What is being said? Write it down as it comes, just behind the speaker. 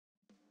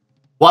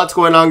What's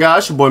going on,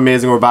 guys? Your boy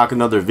Amazing. We're back with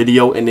another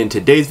video, and in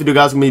today's video,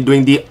 guys, we're gonna be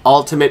doing the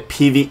ultimate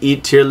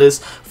PVE tier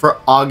list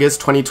for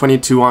August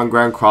 2022 on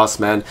Grand Cross,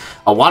 man.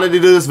 I wanted to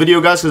do this video,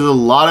 guys, because there's a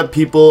lot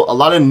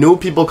of new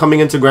people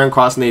coming into Grand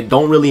Cross, and they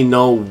don't really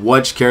know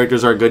which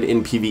characters are good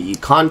in PVE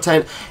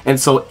content. And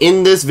so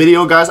in this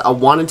video, guys, I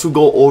wanted to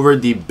go over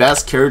the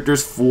best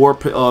characters for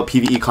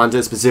PVE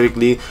content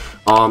specifically.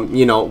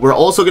 You know, we're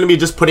also going to be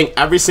just putting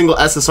every single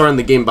SSR in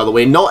the game, by the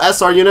way. No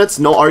SR units,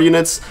 no R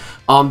units.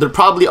 There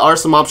probably are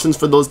some options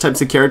for those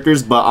types of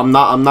characters, but I'm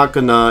not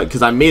gonna,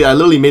 because I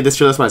literally made this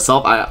tier list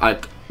myself. I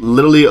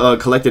literally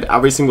collected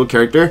every single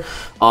character.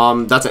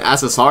 That's an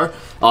SSR.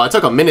 It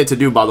took a minute to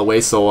do, by the way,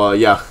 so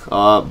yeah.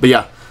 But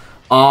yeah.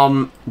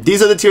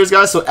 These are the tiers,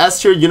 guys. So S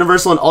tier,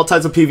 universal in all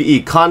types of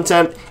PvE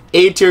content.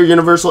 A tier,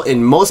 universal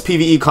in most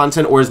PvE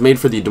content or is made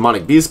for the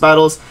demonic beast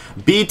battles.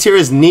 B tier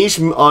is niche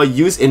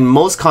use in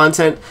most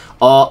content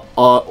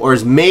or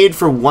is made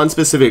for one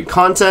specific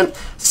content.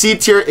 C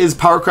tier is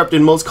power crept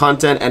in most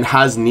content and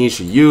has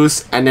niche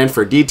use. And then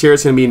for D tier,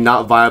 it's going to be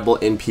not viable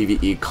in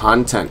PvE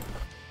content.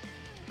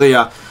 So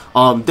yeah.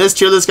 This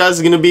tier list, guys,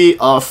 is going to be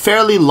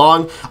fairly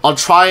long. I'll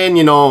try and,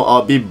 you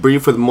know, be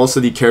brief with most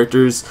of the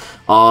characters,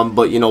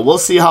 but, you know, we'll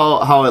see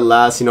how it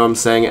lasts, you know what I'm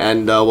saying,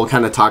 and we'll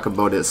kind of talk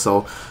about it.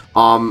 So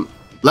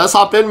let's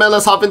hop in, man.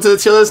 Let's hop into the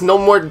tier list. No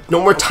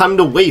more time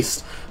to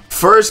waste.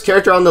 First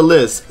character on the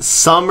list,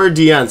 Summer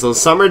Diane. So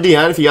Summer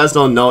Diane, if you guys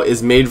don't know,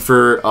 is made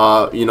for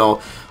you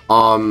know,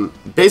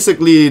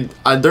 basically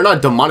they're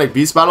not demonic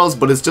beast battles,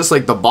 but it's just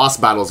like the boss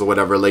battles or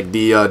whatever, like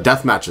the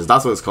death matches.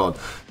 That's what it's called.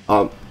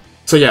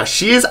 So yeah,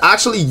 she is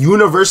actually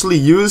universally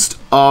used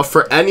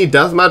for any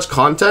deathmatch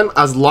content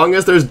as long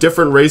as there's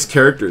different race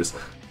characters.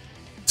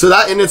 So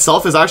that in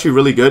itself is actually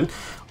really good.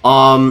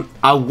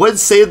 I would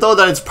say though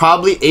that it's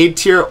probably A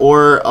tier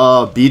or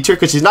B tier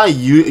because she's not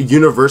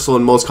universal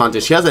in most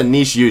content. She has a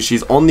niche use.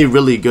 She's only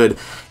really good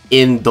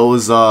in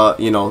those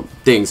you know,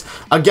 things.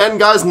 Again,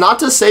 guys, not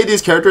to say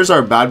these characters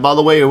are bad, by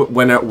the way,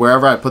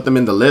 wherever I put them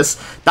in the list.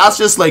 That's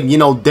just like, you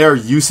know, their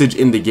usage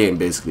in the game,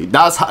 basically.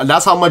 That's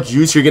how much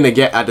use you're gonna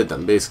get out of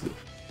them, basically.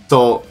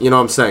 So you know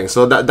what I'm saying.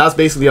 So that's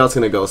basically how it's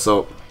gonna go.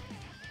 So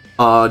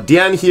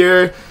Diane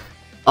here,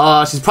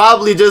 she's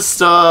probably just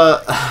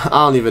I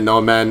don't even know,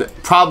 man.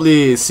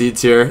 Probably C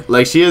tier.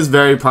 Like, she is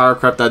very power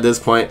crept at this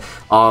point.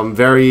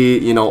 Very,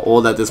 you know,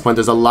 old at this point.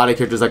 There's a lot of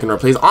characters I can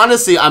replace.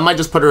 Honestly, I might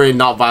just put her in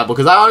not viable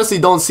because I honestly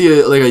don't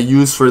see like a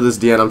use for this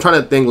Diane. I'm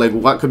trying to think like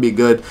what could be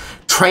good.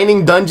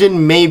 Training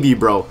dungeon, maybe,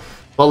 bro.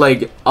 But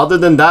like, other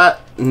than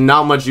that,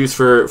 not much use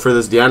for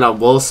this Diane. I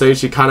will say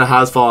she kind of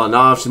has fallen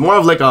off. She's more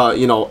of like a,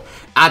 you know,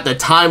 at the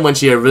time when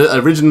she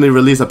originally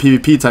released a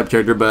PvP type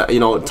character, but you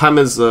know, time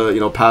has you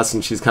know, passed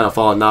and she's kind of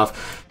fallen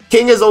off.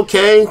 King is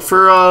okay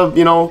for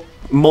you know,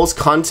 most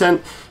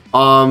content.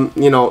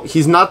 You know,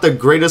 he's not the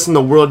greatest in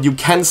the world. You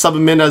can sub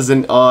him in as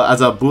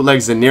a bootleg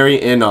Zeniri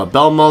in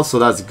Belmo, so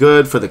that's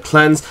good for the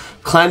cleanse.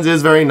 Cleanse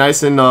is very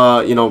nice in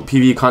you know,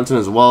 PvE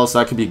content as well, so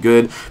that could be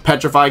good.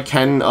 Petrify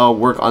can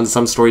work on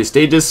some story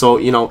stages, so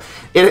you know,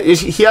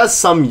 he has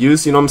some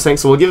use, you know what I'm saying.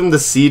 So we'll give him the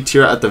C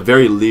tier at the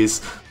very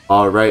least.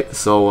 Alright,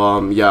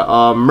 so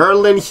yeah,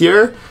 Merlin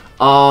here.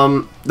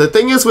 The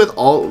thing is with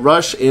alt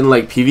rush in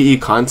like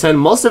PvE content,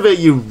 most of it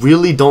you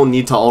really don't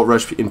need to alt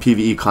rush in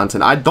PvE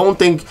content. I don't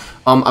think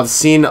I've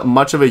seen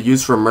much of a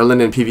use for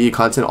Merlin in PvE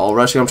content alt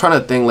rushing. I'm trying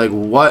to think like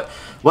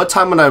what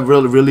time would I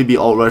really be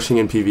alt rushing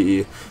in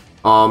PvE?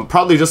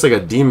 Probably just like a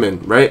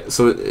demon, right?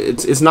 So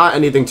it's not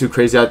anything too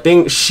crazy. I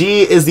think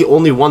she is the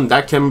only one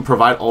that can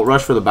provide alt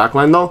rush for the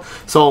backline though.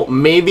 So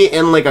maybe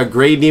in like a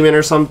gray demon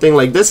or something.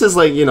 Like, this is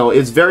like, you know,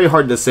 it's very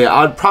hard to say.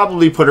 I'd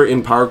probably put her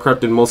in power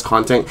crept in most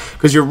content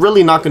because you're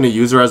really not going to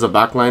use her as a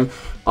backline.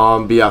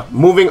 But yeah,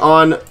 moving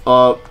on.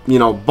 You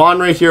know,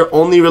 Bond right here,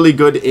 only really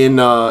good in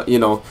you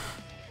know,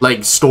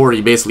 like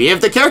story, basically.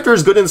 If the character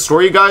is good in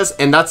story, guys,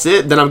 and that's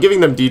it, then I'm giving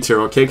them D tier,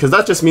 okay? Because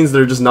that just means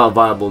they're just not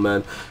viable,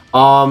 man.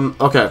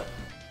 Okay.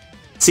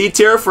 C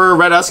tier for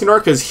Red Escanor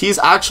because he's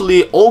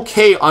actually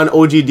okay on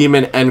OG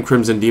Demon and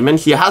Crimson Demon.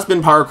 He has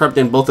been power crept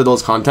in both of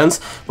those contents,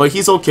 but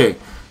he's okay.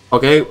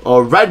 Okay,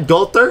 Red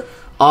Gulter,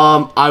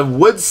 I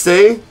would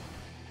say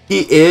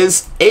he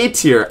is A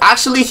tier.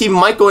 Actually, he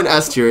might go in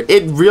S tier.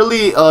 It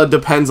really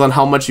depends on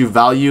how much you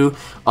value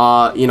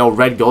you know,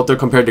 Red Gulter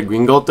compared to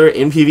Green Gulter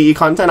in PvE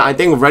content. I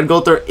think Red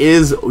Gulter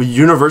is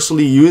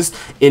universally used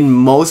in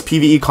most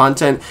PvE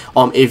content.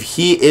 If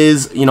he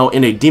is, you know,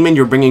 in a demon,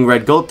 you're bringing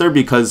Red Gulter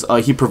because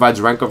he provides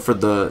rank up for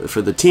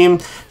the team.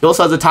 He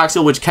also has attack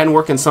seal, which can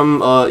work in some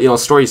you know,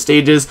 story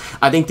stages.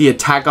 I think the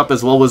attack up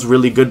as well was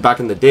really good back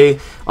in the day.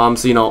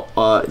 So you know,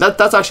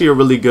 that's actually a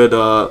really good.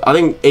 I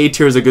think A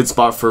tier is a good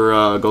spot for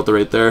Gulter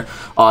right there.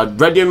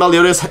 Red Demon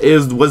Meliodas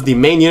was the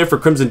main unit for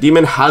Crimson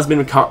Demon. Has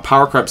been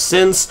power crept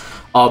since.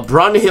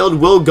 Brunhild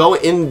will go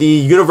in the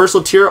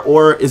universal tier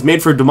or is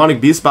made for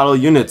demonic beast battle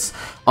units.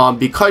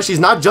 Because she's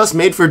not just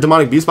made for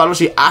demonic beast battle,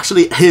 she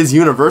actually is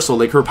universal.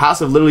 Like, her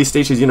passive literally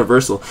states she's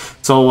universal.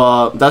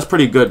 So that's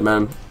pretty good,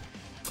 man.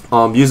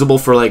 usable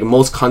for like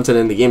most content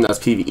in the game that's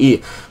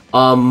PvE.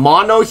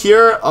 Mono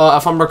here,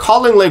 if I'm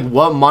recalling like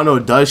what Mono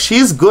does,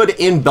 she's good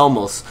in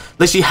Belmos.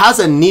 Like she has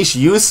a niche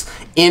use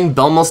in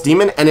Belmos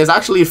Demon and is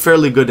actually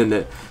fairly good in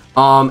it.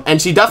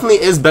 And she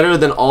definitely is better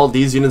than all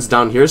these units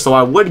down here, so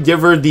I would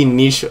give her the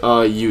niche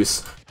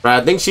use. Right,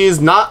 I think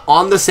she's not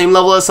on the same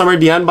level as Summer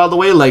Diane, by the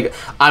way. Like,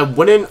 I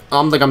wouldn't,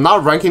 like, I'm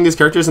not ranking these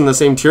characters in the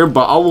same tier,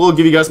 but I will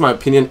give you guys my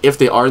opinion if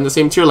they are in the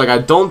same tier. Like, I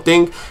don't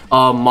think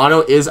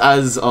Mono is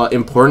as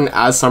important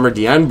as Summer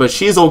Diane, but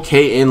she's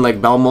okay in, like,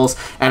 Belmos,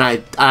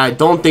 and I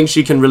don't think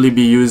she can really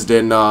be used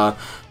in,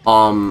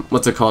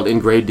 what's it called, in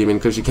Grade Demon,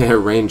 because she can't hit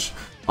range.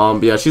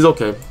 But yeah, she's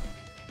okay.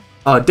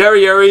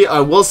 Derriere, I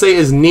will say,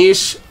 is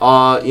niche.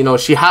 You know,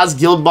 she has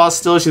Guild Boss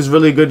still. She's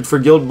really good for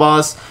Guild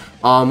Boss.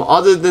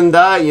 Other than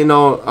that, you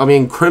know, I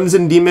mean,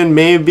 Crimson Demon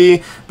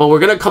maybe, but we're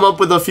gonna come up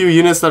with a few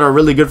units that are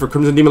really good for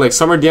Crimson Demon. Like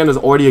Summer Diane is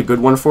already a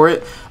good one for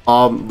it.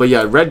 But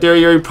yeah, Red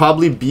Derriere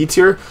probably B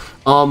tier.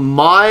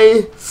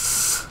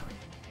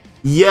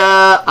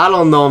 Yeah, I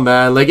don't know,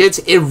 man. Like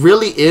it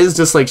really is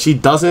just like she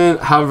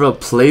doesn't have a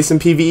place in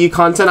PvE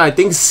content. I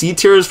think C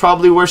tier is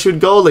probably where she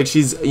would go. Like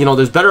she's, you know,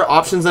 there's better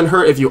options than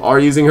her if you are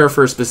using her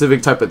for a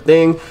specific type of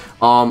thing.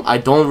 I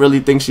don't really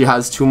think she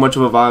has too much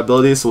of a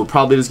viability, so we'll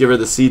probably just give her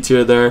the C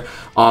tier there.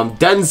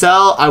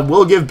 Denzel, I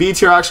will give B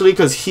tier actually,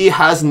 because he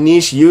has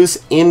niche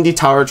use in the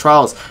Tower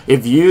Trials.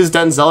 If you use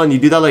Denzel and you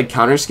do that like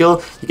counter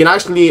skill, you can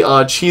actually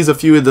cheese a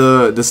few of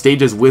the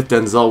stages with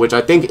Denzel, which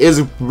I think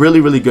is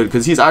really good,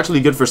 because he's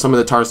actually good for some of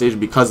the tower stages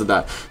because of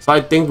that. So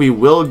I think we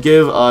will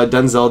give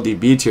Denzel the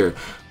B tier.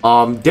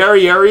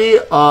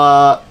 Derriere,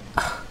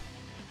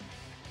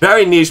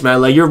 very niche,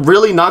 man. Like, you're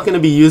really not going to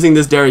be using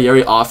this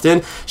Derriere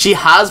often. She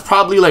has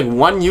probably like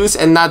one use,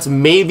 and that's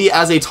maybe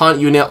as a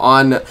taunt unit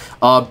on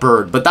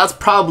Bird, but that's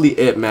probably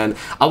it, man.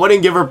 I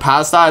wouldn't give her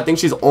past that. I think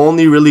she's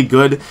only really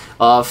good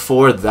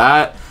for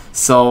that.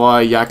 So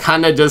yeah,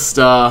 kind of just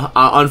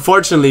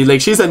unfortunately,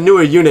 like, she's a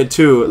newer unit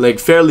too, like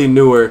fairly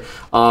newer,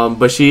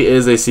 but she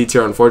is a C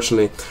tier,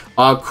 unfortunately.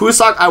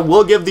 Cusack, I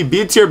will give the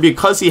B tier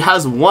because he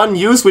has one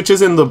use, which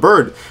is in the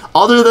Bird.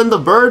 Other than the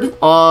Bird,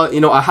 you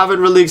know, I haven't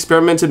really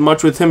experimented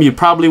much with him. He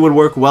probably would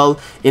work well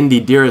in the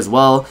Deer as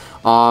well.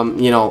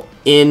 You know,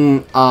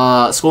 in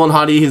Skull and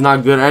Hottie, he's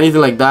not good or anything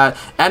like that.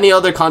 Any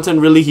other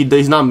content, really,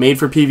 he's not made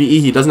for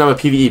PvE. He doesn't have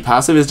a PvE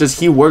passive. It's just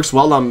he works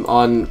well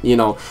on you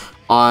know,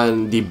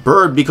 on the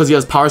Bird because he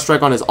has Power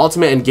Strike on his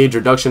ultimate and Gauge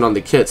Reduction on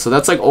the kit. So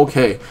that's like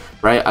okay,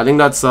 right? I think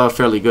that's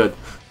fairly good.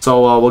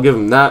 So we'll give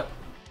him that.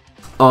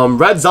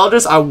 Red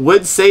Zeldris, I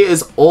would say,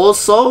 is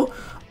also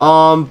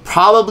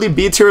probably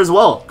B tier as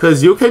well,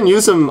 because you can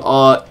use him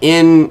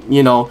in,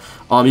 you know,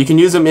 you can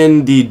use him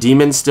in the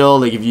Demon still,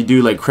 like if you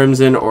do like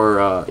Crimson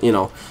or you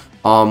know,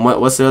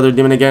 what's the other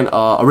demon again?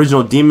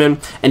 Original Demon.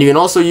 And you can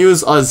also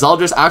use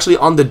Zeldris actually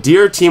on the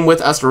Deer team with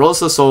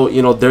Esterosa, so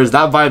you know, there's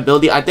that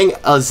viability. I think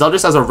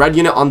Zeldris as a red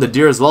unit on the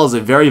Deer as well is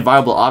a very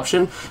viable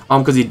option,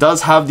 because he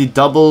does have the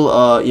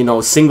double you know,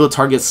 single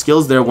target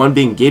skills there, one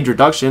being Gauge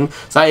Reduction,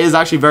 so that is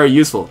actually very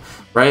useful,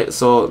 right?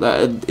 So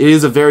that it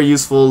is a very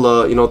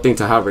useful you know, thing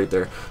to have right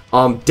there.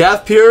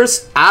 Death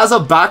Pierce as a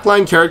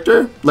backline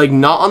character, like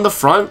not on the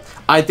front,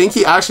 I think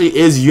he actually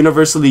is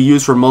universally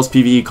used for most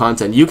PvE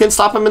content. You can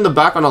stop him in the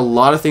back on a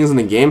lot of things in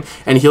the game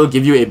and he'll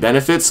give you a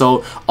benefit.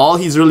 So all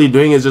he's really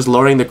doing is just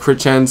lowering the crit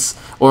chance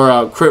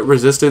or crit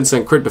resistance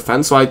and crit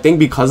defense. So I think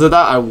because of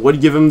that, I would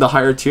give him the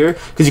higher tier,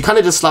 because you kind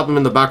of just slap him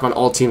in the back on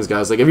all teams,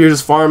 guys. Like if you're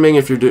just farming,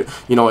 if you're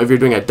if you're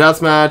doing a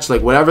deathmatch,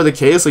 like whatever the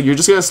case, like you're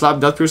just gonna slap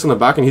Death Pierce in the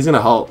back and he's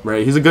gonna help,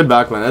 right? He's a good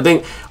backline. I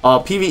think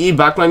PvE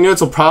backline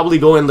units will probably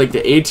go in like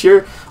the A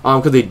tier,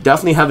 because they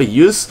definitely have a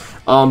use.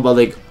 But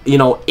like, you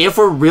know, if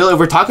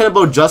we're talking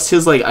about just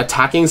his like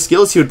attacking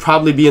skills, he would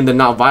probably be in the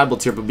not viable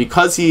tier. But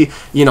because he,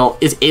 you know,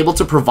 is able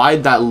to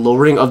provide that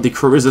lowering of the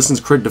crit resistance,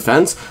 crit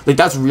defense, like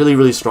that's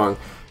really strong.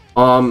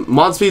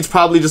 Mod Speed's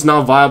probably just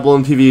not viable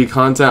in PvE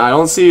content. I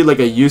don't see like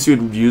a use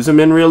you'd use him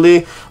in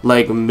really.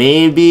 Like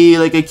maybe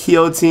like a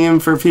Kyo team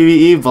for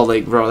PvE, but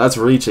like, bro, that's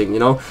reaching, you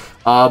know.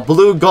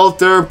 Blue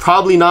Gulter,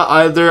 probably not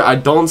either. I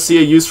don't see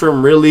a use for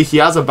him really. He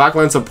has a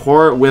backline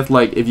support with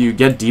like, if you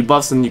get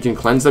debuffs and you can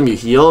cleanse them, you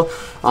heal.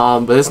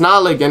 But it's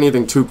not like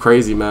anything too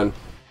crazy, man.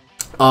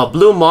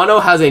 Blue Mono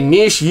has a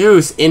niche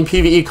use in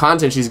PvE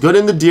content. She's good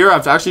in the Deer.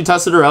 I've actually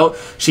tested her out.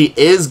 She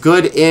is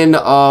good in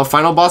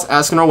Final Boss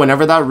Escanor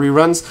whenever that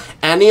reruns.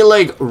 Any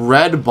like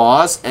red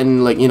boss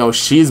and like, you know,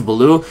 she's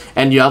blue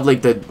and you have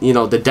like the, you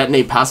know, the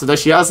detonate passive that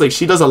she has, like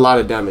she does a lot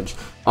of damage.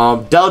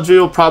 Deldry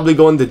will probably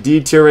go in the D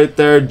tier right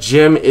there.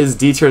 Jim is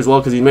D tier as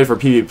well because he's made for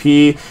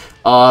PvP.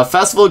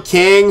 Festival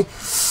King,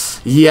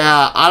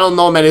 yeah, I don't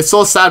know, man. It's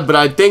so sad, but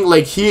I think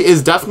like he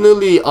is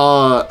definitely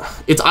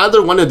it's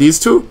either one of these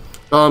two.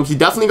 He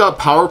definitely got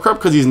power creep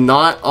because he's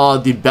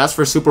not the best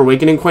for Super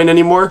Awakening Coin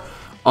anymore.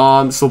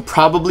 So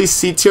probably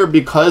C tier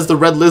because the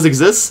Red Liz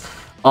exists.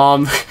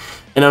 And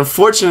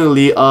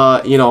unfortunately,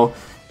 you know,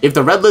 if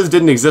the Red Liz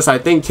didn't exist, I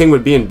think King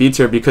would be in B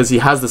tier because he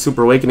has the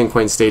Super Awakening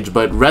Coin stage.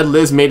 But Red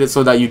Liz made it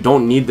so that you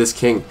don't need this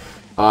King.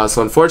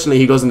 So unfortunately,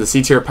 he goes into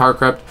C tier, power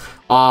crept.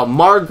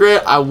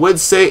 Margaret, I would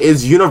say,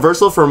 is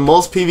universal for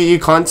most PvE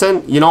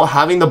content. You know,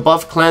 having the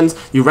buff cleanse,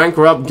 you rank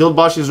her up. Guild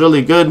boss, she's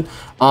really good.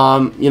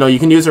 You know, you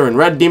can use her in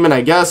Red Demon,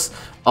 I guess.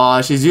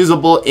 She's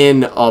usable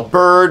in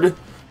Bird.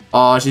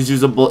 She's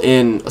usable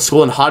in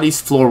Skull and Hottie's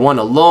floor 1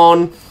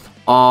 alone.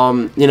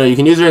 You know, you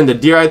can use her in the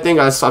Deer, I think.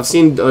 I've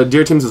seen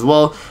Deer teams as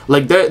well.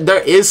 Like,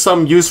 there is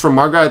some use for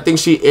Margaret. I think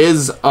she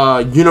is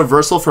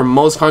universal for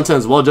most content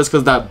as well, just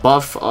because that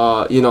buff,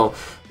 you know,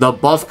 the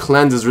buff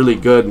cleanse is really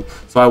good.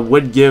 So I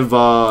would give,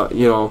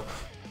 you know,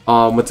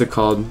 what's it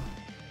called?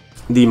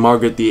 The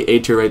Margaret, the A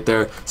tier right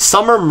there.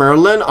 Summer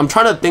Merlin, I'm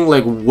trying to think,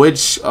 like,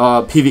 which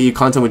PvE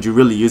content would you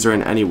really use her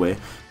in anyway?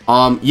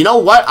 You know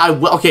what?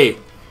 Okay,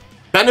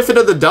 benefit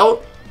of the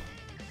doubt.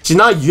 She's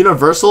not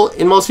universal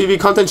in most PvE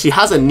content. She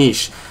has a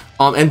niche.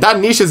 And that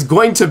niche is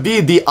going to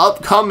be the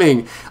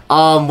upcoming,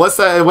 what's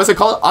it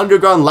called?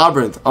 Underground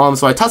Labyrinth.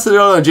 So I tested it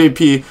out on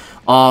JP.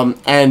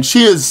 And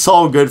she is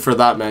so good for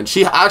that, man.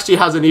 She actually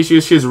has an issue.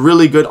 She's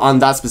really good on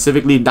that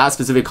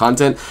specific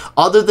content.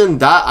 Other than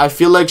that, I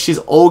feel like she's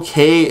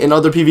okay in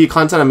other PvE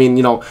content. I mean,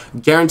 you know,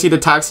 guaranteed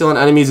attack steal on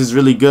enemies is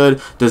really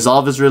good.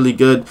 Dissolve is really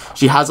good.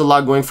 She has a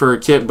lot going for her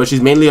kit, but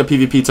she's mainly a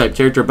PvP type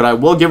character. But I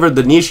will give her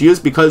the niche use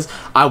because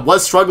I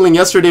was struggling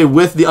yesterday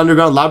with the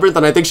Underground Labyrinth,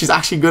 and I think she's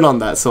actually good on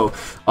that. So,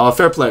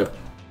 fair play.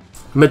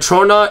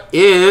 Matrona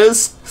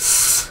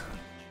is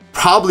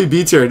probably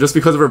B tier just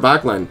because of her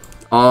backline.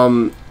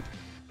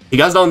 You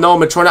guys don't know,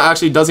 Matrona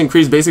actually does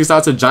increase basic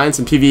stats of giants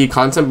in PvE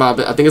content, but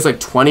I think it's like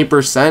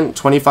 20%,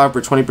 25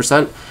 or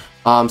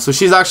 20%. So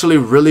she's actually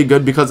really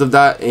good because of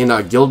that in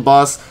a guild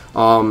boss.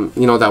 You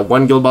know, that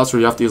one guild boss where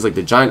you have to use like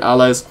the giant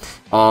allies.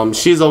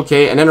 She's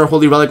okay, and then her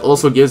Holy Relic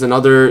also gives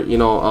another, you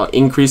know,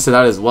 increase to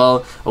that as well,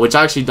 which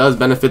actually does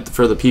benefit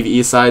for the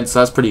PvE side, so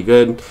that's pretty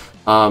good.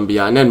 But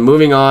yeah, and then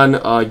moving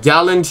on,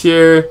 Gallant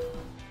here.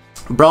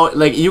 Bro,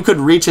 like, you could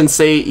reach and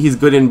say he's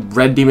good in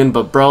Red Demon,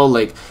 but bro,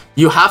 like,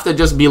 you have to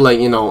just be like,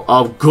 you know,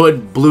 a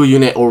good blue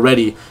unit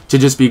already to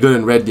just be good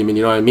in Red Demon,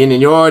 you know what I mean?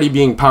 And you're already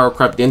being power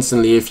crept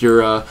instantly if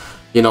you're,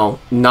 you know,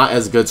 not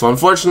as good. So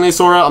unfortunately,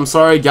 Sora, I'm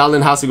sorry,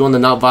 Gallon has to go in the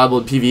not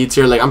viable PvE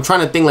tier. Like, I'm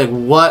trying to think, like,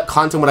 what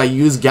content would I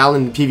use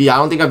Gallon in PvE? I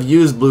don't think I've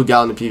used blue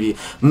Gallon in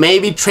PvE.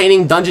 Maybe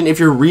Training Dungeon if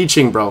you're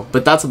reaching, bro.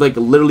 But that's, like,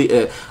 literally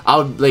it. I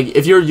would, like,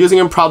 if you're using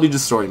him, probably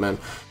just Story, man.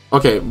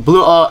 Okay,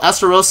 blue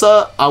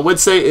Esterosa, I would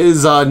say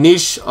is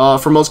niche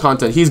for most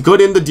content. He's good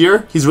in the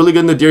Deer. He's really good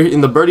in the Deer. In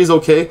the Bird, he's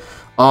okay.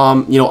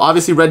 You know,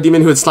 obviously Red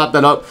Demon, who would slap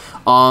that up.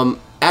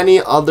 Any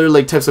other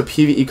like types of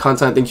PvE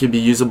content I think he'd be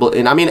usable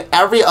in. I mean,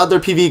 every other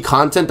PvE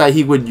content that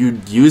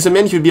you'd use him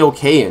in, he'd be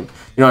okay in. You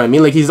know what I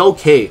mean? Like, he's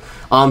okay.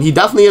 He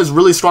definitely is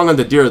really strong on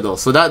the Deer though.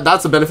 So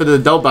that's a benefit of the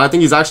doubt, but I think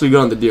he's actually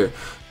good on the Deer.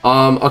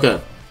 Okay.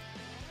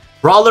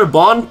 Brawler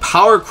Bond,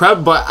 power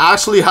crept, but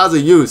actually has a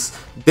use.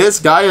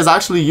 This guy is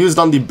actually used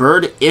on the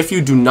Bird if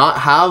you do not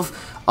have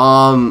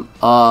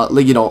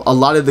like, you know, a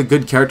lot of the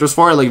good characters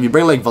for it. Like, if you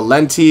bring like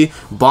Valenti,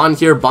 Bond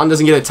here, Bond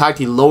doesn't get attacked,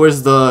 he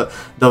lowers the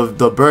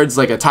Bird's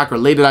like attack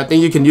related. I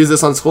think you can use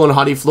this on Skull and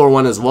Hottie floor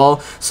 1 as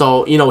well.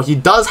 So, you know, he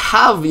does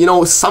have, you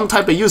know, some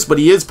type of use, but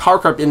he is power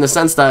crept in the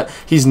sense that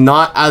he's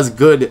not as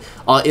good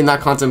in that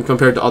content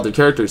compared to other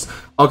characters.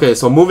 Okay,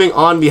 so moving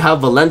on, we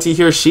have Valenti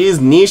here.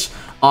 She's niche.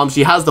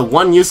 She has the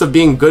one use of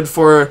being good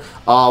for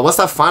what's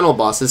that final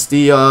boss? It's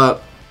the I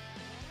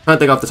can't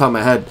think off the top of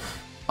my head.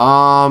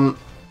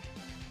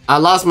 I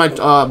lost my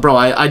bro.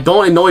 I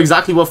don't know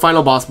exactly what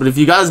final boss, but if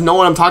you guys know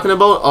what I'm talking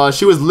about,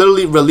 she was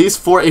literally released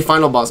for a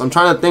final boss. I'm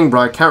trying to think,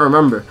 bro. I can't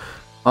remember.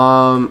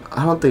 I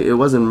don't think it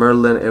wasn't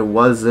Merlin. It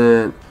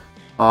wasn't.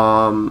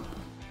 I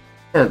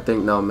can't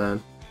think now,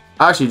 man.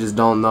 I actually just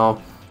don't know.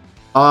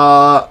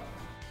 Not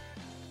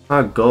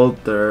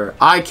gold there.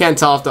 I can't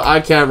tell if I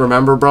can't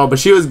remember, bro. But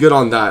she was good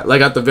on that. Like,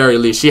 at the very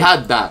least, she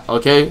had that.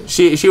 Okay,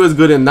 she was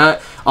good in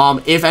that.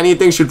 If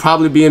anything, should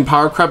probably be in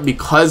power crept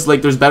because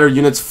like there's better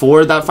units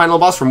for that final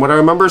boss from what I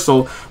remember.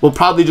 So we'll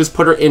probably just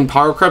put her in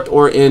power crept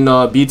or in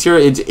B tier.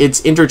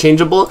 It's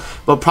interchangeable,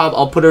 but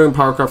I'll put her in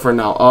power crept for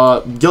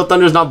now. Guild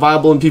Thunder is not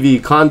viable in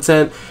PvE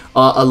content.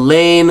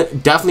 Elaine,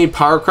 definitely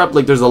power crept.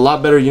 Like, there's a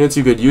lot better units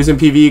you could use in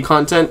PvE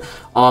content.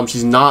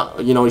 She's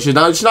not, you know, she's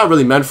not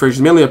really meant for it.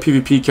 She's mainly a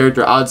PvP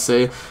character, I'd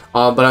say.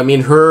 But I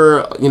mean,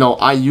 her, you know,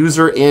 I use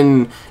her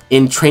in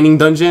Training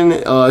Dungeon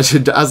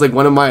as like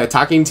one of my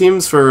attacking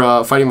teams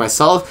for fighting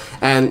myself,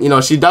 and you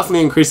know, she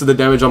definitely increases the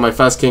damage on my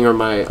Fast King or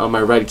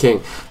my Red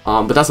King.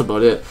 But that's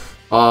about it.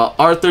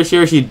 Arthur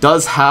here, he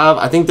does have,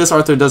 I think this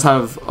Arthur does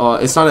have,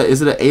 it's not a,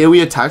 is it an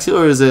AoE attack seal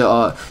or is it,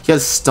 he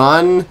has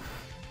stun?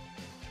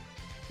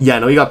 Yeah,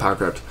 no, he got power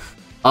crept.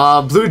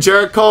 Blue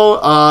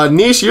Jericho,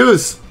 niche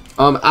use.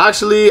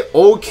 Actually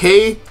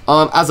okay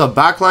as a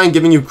backline,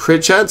 giving you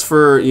crit chance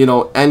for, you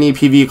know, any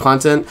PvE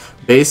content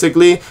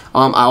basically.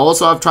 I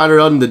also have tried her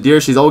out in the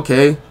Deer. She's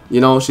okay, you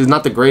know, she's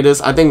not the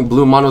greatest. I think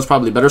blue mono is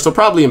probably better, so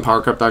probably in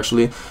power crept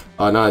actually,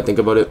 now that I think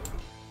about it.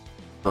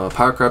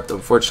 Power crept,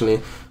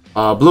 unfortunately.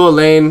 Blue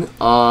Elaine,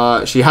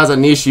 she has a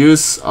niche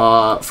use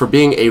for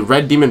being a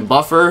Red Demon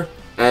buffer,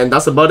 and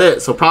that's about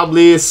it. So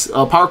probably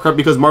power crept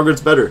because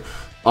Margaret's better.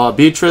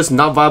 Beatrice,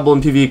 not viable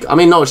in PvE. I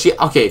mean, no, she,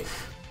 okay.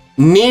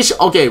 Niche,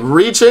 okay,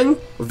 reaching,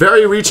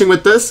 very reaching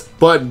with this,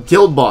 but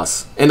guild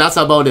boss, and that's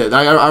about it.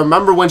 I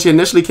remember when she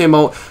initially came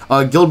out,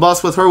 guild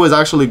boss with her was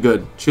actually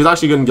good. She was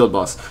actually good in guild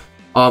boss.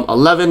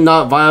 11,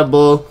 not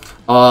viable.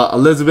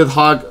 Elizabeth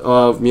Hawk,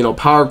 you know,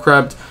 power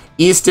crept.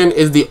 Easton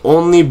is the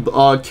only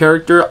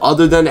character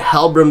other than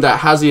Hellbrim that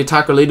has the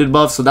attack related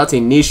buff, so that's a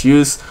niche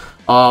use.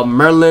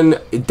 Merlin,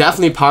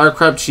 definitely power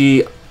crept.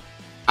 She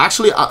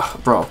actually,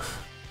 bro,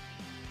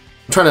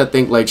 I'm trying to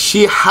think, like,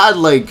 she had,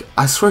 like,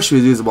 I swear she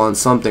was usable on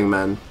something,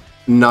 man.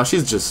 No,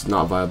 she's just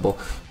not viable.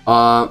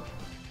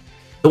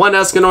 The one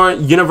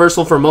Escanor,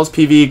 universal for most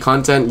PvE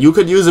content. You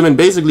could use him in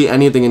basically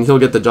anything and he'll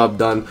get the job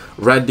done.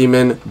 Red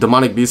Demon,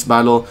 Demonic Beast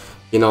Battle.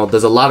 You know,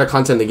 there's a lot of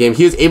content in the game.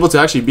 He is able to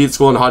actually beat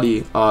Skull and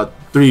Hottie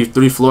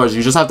three floors.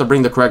 You just have to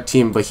bring the correct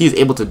team, but he's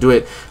able to do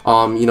it.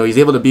 You know, he's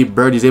able to beat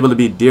Bird, he's able to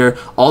beat Deer.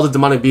 All the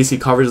Demonic Beasts, he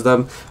covers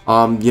them.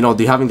 You know,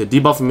 having the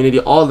debuff immunity,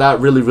 all that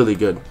really, really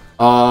good.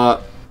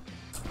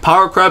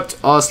 Power crept,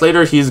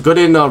 Slater, he's good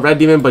in Red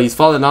Demon, but he's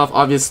fallen off,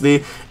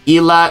 obviously.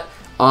 Elat,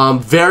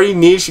 very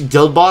niche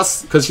guild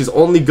boss, because she's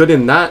only good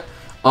in that.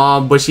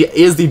 But she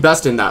is the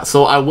best in that,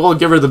 so I will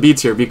give her the B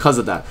tier because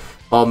of that.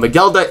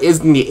 Magelda is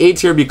in the A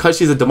tier because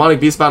she's a Demonic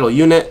Beast Battle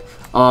unit.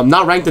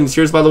 Not ranked in the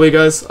tiers, by the way,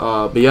 guys.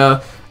 But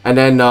yeah. And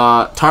then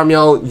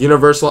Tarmiel,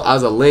 universal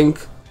as a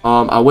Link.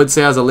 I would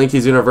say as a Link,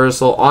 he's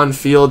universal. On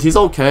field, he's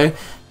okay.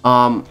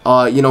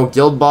 You know,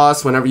 guild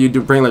boss, whenever you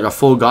do bring like a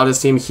full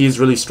goddess team, he's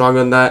really strong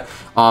on that.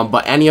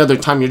 But any other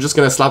time, you're just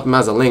gonna slap him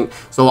as a Link.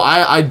 So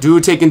I do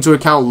take into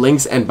account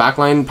links and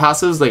backline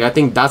passives. Like, I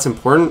think that's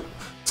important.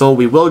 So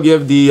we will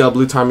give the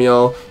Blue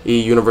Tarmiel a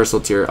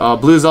universal tier.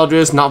 Blue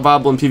Zeldris, not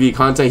viable in PvE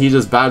content. He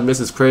just bad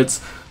misses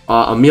crits.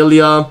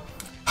 Amelia,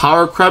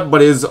 power crept,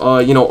 but is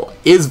you know,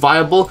 is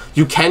viable.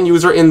 You can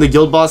use her in the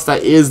guild boss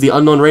that is the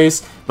unknown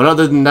race. But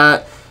other than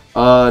that,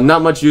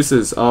 not much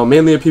uses.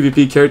 Mainly a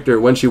PvP character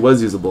when she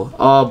was usable.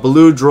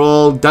 Blue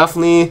Droll,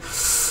 definitely.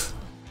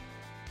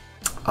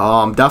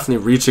 I'm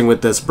definitely reaching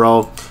with this,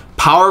 bro.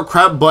 Power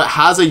crept, but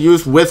has a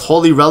use with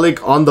Holy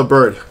Relic on the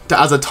bird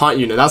as a taunt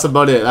unit. That's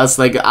about it. That's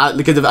like,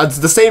 because it's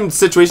the same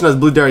situation as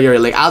Blue Derriere.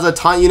 Like, as a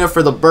taunt unit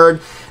for the bird,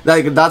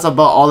 like, that's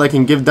about all I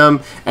can give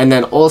them. And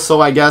then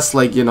also, I guess,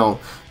 like, you know,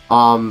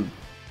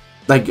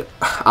 like,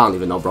 I don't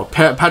even know, bro.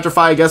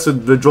 Petrify, I guess,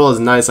 with the Droll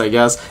is nice, I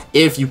guess,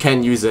 if you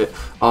can use it.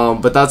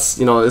 But that's,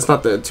 you know, it's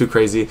not too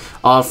crazy.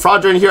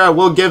 Fraudulent here, I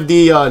will give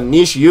the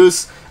niche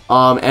use.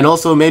 And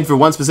also made for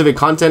one specific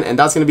content, and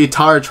that's going to be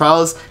Tower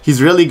Trials.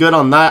 He's really good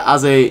on that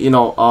as a, you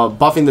know,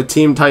 buffing the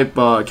team type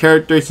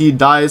character. He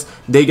dies,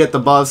 they get the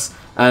buffs,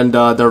 and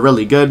they're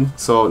really good,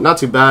 so not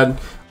too bad.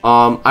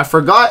 I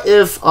forgot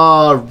if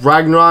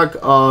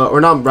Ragnarok,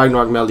 or not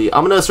Ragnarok Melee.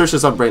 I'm going to search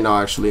this up right now,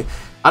 actually.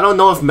 I don't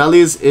know if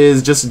Melee's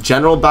is just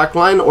general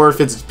backline or if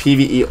it's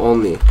PvE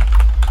only.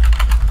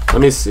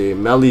 Let me see.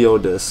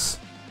 Meliodas.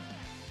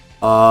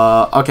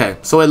 Okay,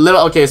 so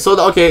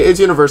it's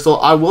universal.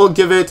 I will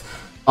give it.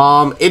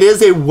 It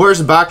is a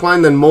worse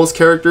backline than most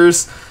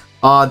characters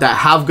that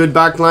have good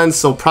backlines,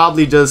 so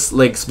probably just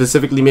like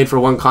specifically made for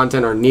one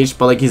content or niche.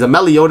 But like, he's a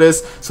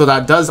Meliodas, so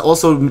that does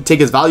also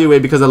take his value away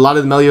because a lot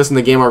of the Meliodas in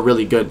the game are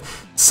really good.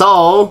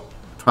 So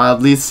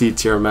probably C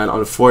tier, man,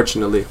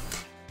 unfortunately.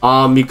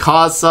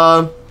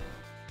 Mikasa,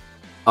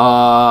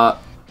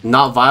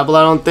 not viable,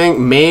 I don't think.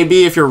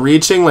 Maybe if you're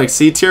reaching, like,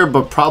 C tier,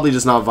 but probably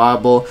just not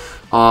viable.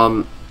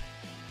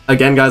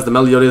 Again, guys, the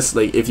Meliodas,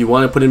 like, if you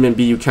want to put him in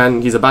B, you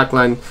can. He's a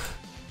backline.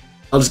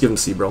 I'll just give him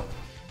C, bro.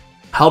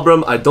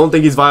 Hellbrim, I don't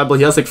think he's viable.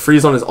 He has like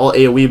freeze on his all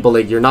AoE, but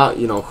like, you're not,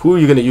 you know, who are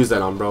you gonna use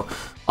that on, bro?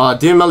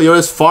 Demon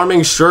Meliodas,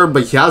 farming, sure,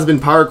 but he has been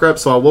power crept,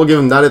 so I will give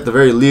him that at the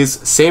very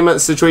least. Same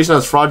situation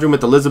as Fraudulent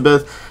with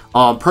Elizabeth.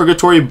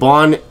 Purgatory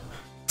Bond,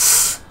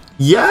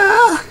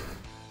 yeah.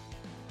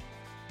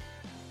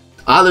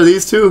 Either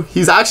these two.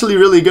 He's actually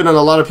really good on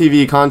a lot of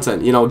PvE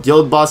content. You know,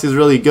 guild boss is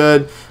really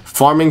good.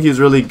 Farming, he's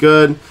really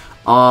good.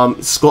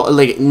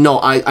 Like, no,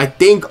 I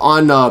think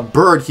on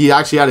Bird he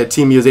actually had a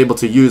team he was able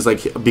to use,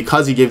 like,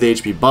 because he gave the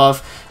HP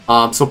buff.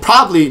 So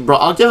probably, bro,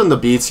 I'll give him the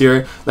beats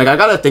here. Like, I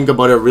gotta think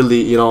about it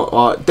really, you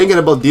know, thinking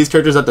about these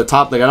characters at the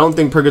top. Like, I don't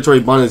think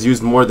Purgatory Bond is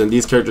used more than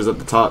these characters at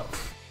the top.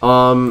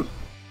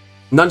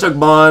 Nunchuck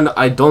Bond,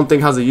 I don't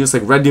think has a use.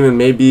 Like, Red Demon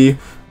maybe, you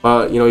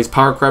know, he's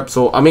power crept.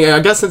 So I mean, I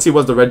guess since he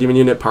was the Red Demon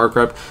unit, power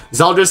crept.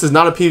 Zeldris is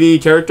not a PvE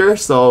character,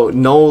 so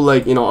no,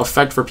 like, you know,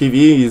 effect for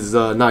PvE. He's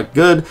not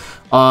good.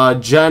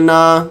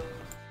 Jenna,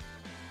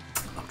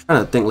 I'm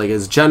trying to think, like,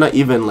 is Jenna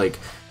even like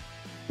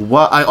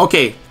what?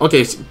 Okay,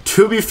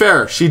 to be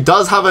fair, she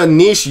does have a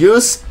niche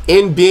use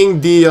in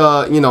being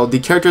the you know, the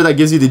character that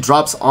gives you the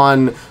drops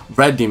on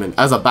Red Demon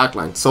as a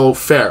backline, so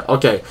fair.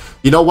 Okay,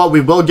 you know what,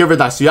 we will give her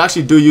that, so you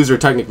actually do use her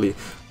technically.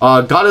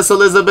 Goddess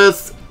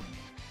Elizabeth,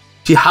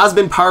 she has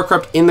been power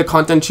crept in the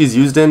content she's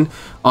used in,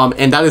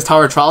 and that is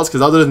Tower Trials,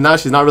 because other than that,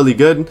 she's not really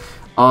good.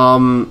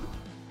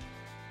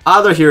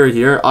 Either here or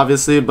here,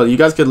 obviously, but you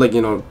guys could, like,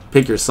 you know,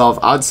 pick yourself.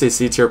 I would say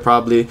C tier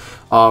probably.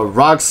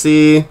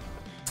 Roxy,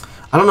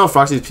 I don't know if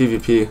Roxy's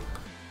PvP.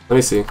 Let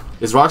me see.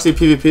 Is Roxy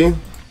PvP?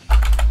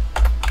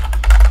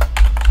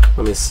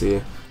 Let me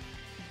see.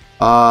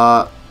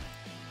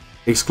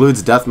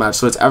 Excludes deathmatch,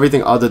 so it's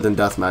everything other than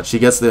deathmatch. She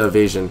gets the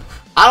evasion.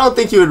 I don't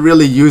think you would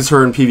really use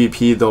her in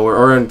PvP though,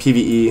 or in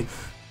PvE.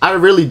 I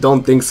really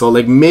don't think so.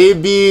 Like,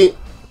 maybe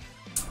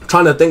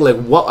trying to think like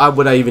what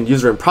would I even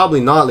use her in?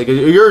 Probably not. Like,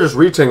 you're just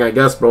reaching, I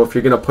guess, bro, if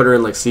you're gonna put her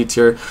in like C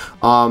tier.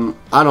 I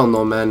don't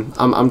know, man.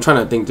 I'm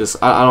trying to think. Just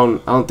I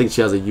don't think she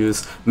has a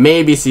use.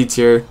 Maybe C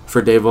tier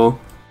for Devo.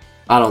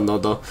 I don't know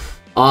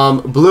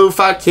though. Blue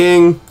Fat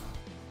King,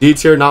 D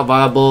tier, not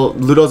viable.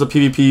 Ludo's a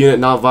PvP unit,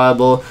 not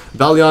viable.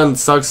 Bellion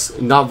sucks,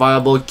 not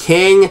viable.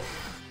 King,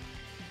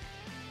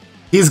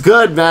 he's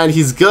good, man.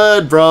 He's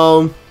good,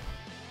 bro.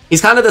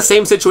 He's kind of the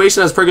same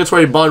situation as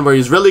Purgatory Bond, where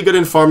he's really good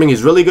in farming,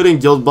 he's really good in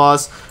Guild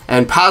Boss,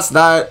 and past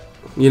that,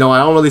 you know, I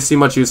don't really see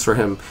much use for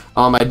him.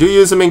 I do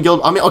use him in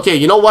Guild. I mean, okay,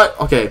 you know what?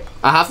 Okay,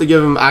 I have to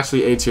give him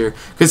actually A tier,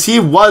 because he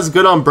was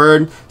good on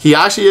Bird, he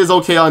actually is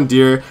okay on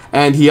Deer,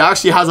 and he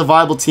actually has a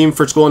viable team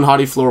for Skull and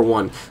Hottie Floor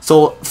 1.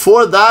 So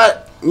for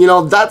that, you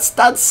know, that's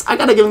I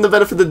gotta give him the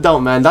benefit of the doubt,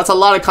 man. That's a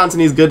lot of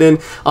content he's good in.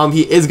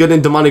 He is good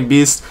in Demonic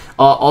Beast,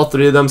 all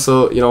three of them,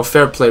 so, you know,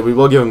 fair play. We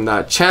will give him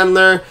that.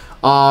 Chandler,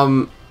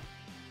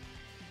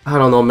 I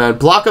don't know, man.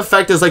 Block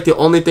effect is like the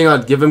only thing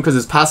I'd give him, because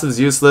his passive is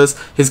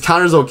useless. His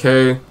counter's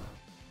okay.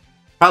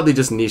 Probably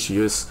just niche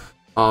use,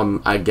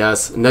 I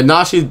guess.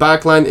 Nanashi's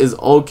backline is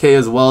okay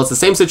as well. It's the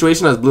same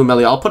situation as Blue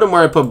Melly. I'll put him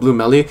where I put Blue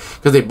Melly,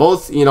 because they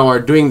both, you know, are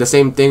doing the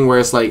same thing, where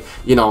it's like,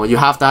 you know, you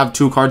have to have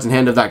 2 cards in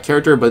hand of that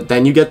character, but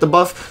then you get the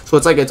buff. So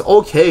it's like, it's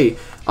okay.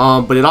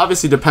 But it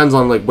obviously depends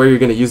on like where you're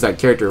going to use that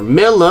character.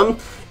 Milam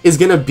is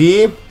going to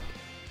be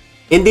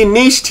in the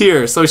niche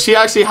tier, so she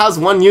actually has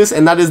one use,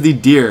 and that is the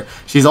Deer.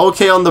 She's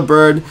okay on the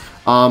Bird.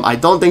 I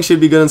don't think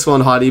she'd be good in Skull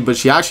and Hottie, but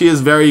she actually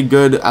is very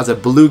good as a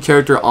blue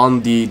character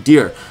on the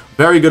Deer.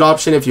 Very good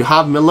option if you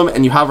have Milam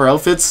and you have her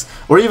outfits,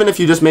 or even if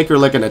you just make her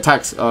like an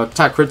attack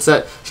crit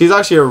set. She's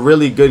actually a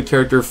really good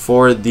character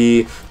for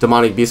the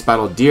Demonic Beast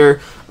Battle Deer.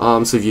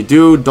 So if you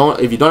don't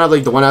have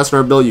like the 1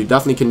 SSR build, you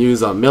definitely can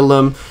use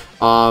Milam.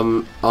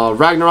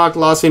 Ragnarok,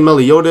 Lost Vein,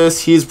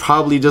 Meliodas, he's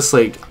probably just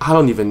like, I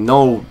don't even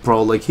know,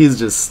 bro. Like, he's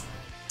just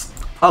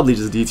probably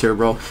just D tier,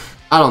 bro.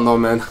 I don't know,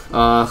 man.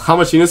 How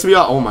much units do we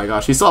got? Oh my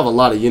gosh, we still have a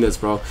lot of units,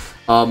 bro.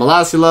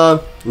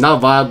 Melasula,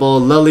 not viable.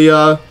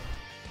 Lilia,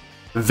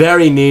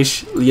 very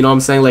niche. You know what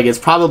I'm saying? Like, it's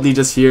probably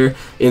just here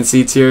in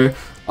C tier.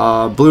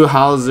 Blue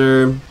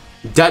Hauser,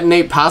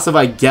 Detonate passive,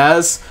 I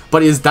guess.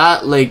 But is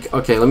that like,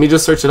 okay, let me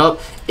just search it up.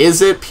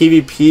 Is it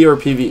PvP or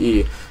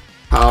PvE?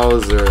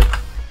 Hauser.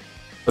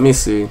 Let me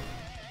see.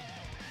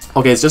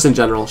 Okay, it's just in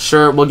general.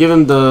 Sure, we'll give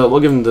him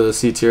the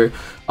C tier.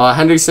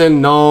 Hendrickson,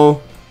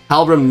 no.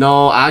 Halbram,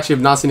 no. I actually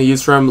have not seen a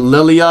use for him.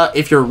 Lilia,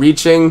 if you're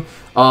reaching,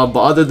 but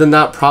other than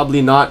that,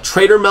 probably not.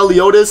 Trader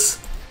Meliodas,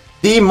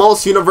 the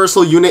most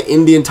universal unit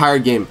in the entire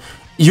game.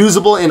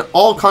 Usable in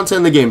all content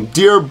in the game.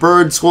 Deer,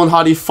 Bird, Skull and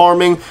Hottie,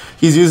 farming.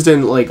 He's used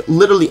in like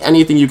literally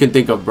anything you can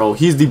think of, bro.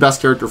 He's the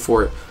best character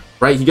for it,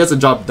 right? He gets the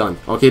job done.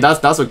 Okay,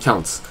 that's what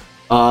counts.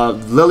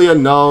 Lilia,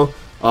 no.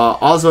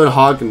 Oswald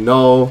Hawk,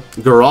 no.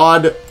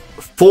 Garad,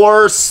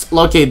 Force.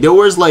 Okay, there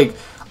was like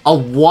a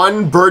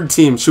 1 Bird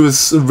team she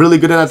was really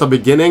good at the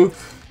beginning.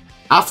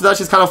 After that,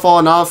 she's kind of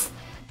fallen off.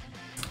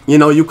 You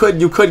know, you could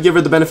give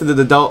her the benefit of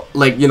the doubt.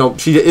 Like, you know,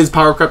 she is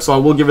power crept, so I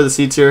will give her the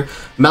C tier.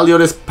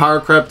 Meliodas power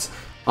crept.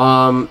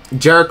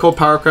 Jericho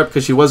power crept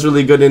because she was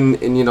really good in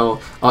in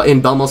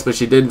Belmos, but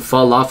she did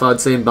fall off, I'd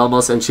say, in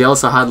Belmos, and she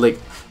also had like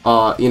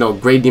you know,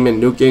 Grey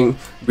Demon nuking.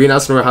 Green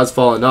Esnor has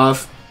fallen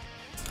off.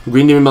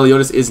 Green Demon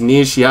Meliodas is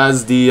niche. She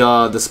has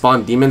the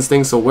Spawn Demons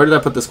thing. So where did I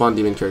put the Spawn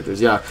Demon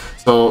characters? Yeah.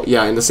 So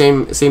yeah, in the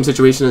same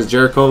situation as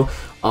Jericho.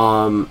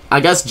 I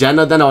guess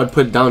Jenna then I would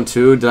put down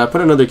too. Did I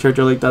put another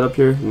character like that up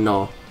here?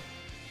 No.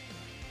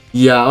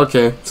 Yeah,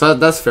 okay. So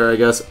that's fair, I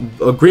guess.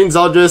 Green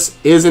Zeldris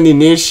is in the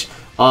niche,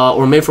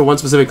 or made for one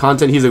specific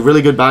content. He's a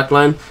really good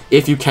backline.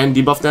 If you can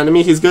debuff the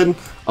enemy, he's good.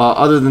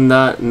 Other than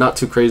that, not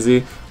too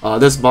crazy.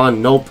 This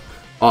Bond, nope.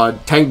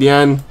 Tank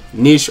Dian,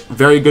 niche,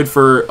 very good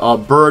for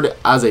Bird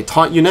as a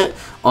taunt unit.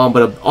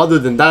 But other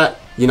than that,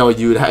 you know, if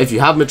you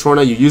have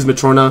Matrona, you use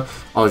Matrona.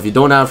 If you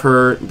don't have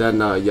her, then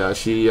yeah,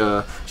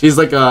 she's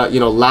like a, you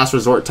know, last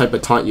resort type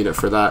of taunt unit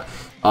for that.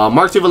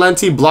 Mark II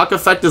Valenti, block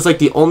effect is like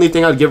the only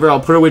thing I'd give her. I'll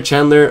put her with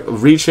Chandler.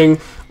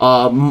 Reaching,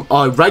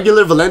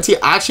 regular Valenti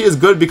actually is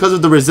good because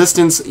of the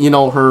resistance. You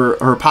know,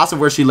 her passive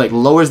where she like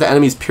lowers the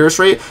enemy's pierce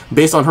rate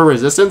based on her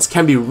resistance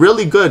can be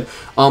really good.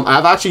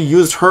 I've actually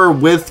used her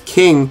with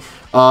King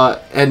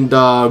and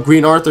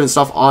Green Arthur and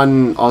stuff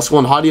on Skull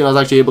and Hottie, and I was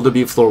actually able to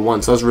beat floor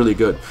 1, so that was really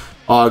good.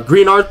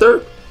 Green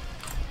Arthur,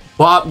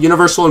 Bob,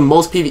 universal in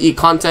most PvE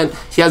content.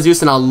 He has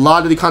use in a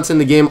lot of the content in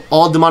the game.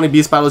 All Demonic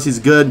Beast battles, he's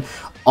good.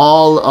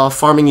 All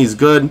farming, he's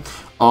good.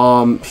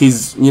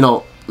 He's, you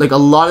know, like a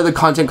lot of the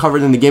content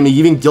covered in the game.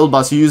 Even Guild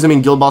Boss, you use him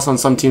in Guild Boss on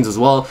some teams as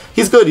well.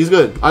 He's good, he's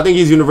good. I think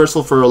he's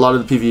universal for a lot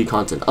of the PvE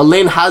content.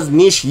 Elaine has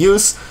niche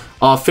use.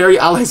 Fairy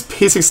Allies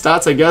basic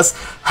stats, I guess.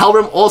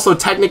 Helbram also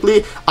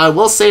technically, I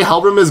will say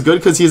Helbram is good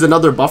because he's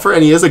another buffer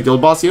and he is a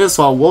Guild Boss unit,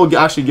 so I will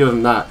actually give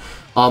him that.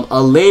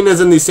 Elaine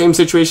is in the same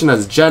situation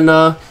as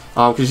Jenna,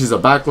 because she's a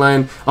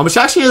backline. But she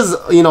actually is,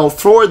 you know,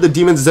 for the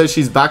demons that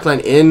she's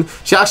backline in,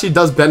 she actually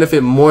does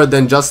benefit more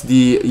than just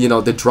the, you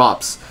know, the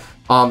drops.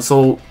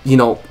 So, you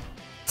know,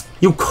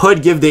 you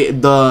could give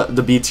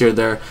the B tier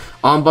there.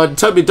 But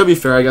to be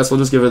fair, I guess we'll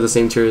just give her the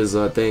same tier as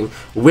thing.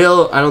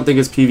 Will, I don't think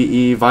is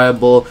PVE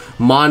viable.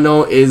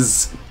 Mono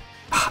is,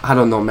 I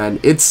don't know, man.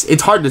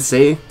 It's hard to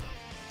say.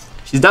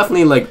 She's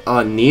definitely like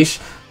a niche,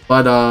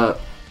 but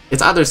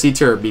it's either C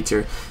tier or B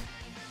tier.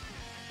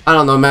 I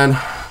don't know, man.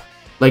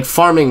 Like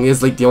farming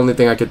is like the only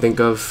thing I could think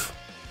of,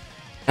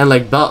 and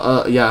like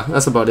yeah,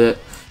 that's about it.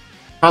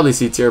 Probably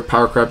C tier.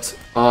 Power crept.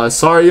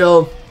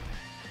 Sariel.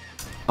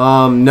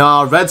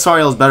 No, Red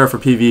Sariel is better for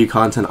PvE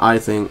content, I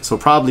think. So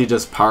probably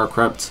just power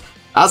crept.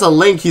 As a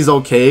Link, he's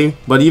okay,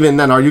 but even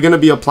then, are you gonna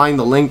be applying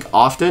the Link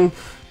often?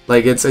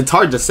 Like it's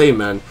hard to say,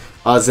 man.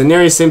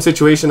 Zaneri, same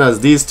situation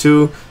as these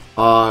two.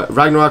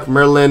 Ragnarok,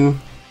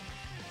 Merlin,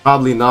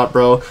 probably not,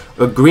 bro.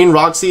 Green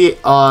Roxy,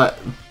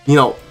 you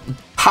know,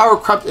 power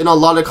crept in a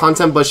lot of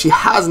content, but she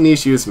has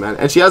niche use, man,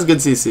 and she has good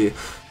CC.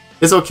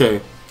 It's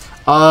okay.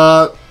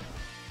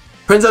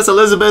 Princess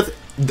Elizabeth.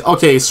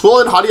 Okay,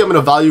 Swollen Hottie I'm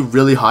gonna value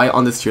really high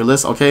on this tier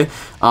list, okay?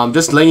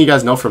 Just letting you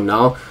guys know from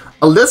now.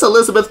 This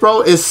Elizabeth,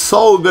 bro, is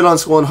so good on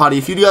Swollen Hottie.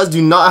 If you guys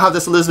do not have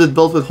this Elizabeth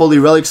built with Holy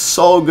Relic,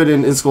 so good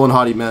in Swollen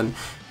Hottie, man.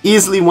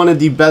 Easily one of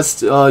the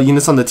best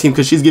units on the team,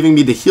 because she's giving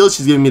me the heal,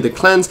 she's giving me the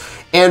cleanse,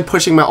 and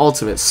pushing my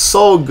ultimate.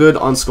 So good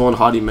on Swollen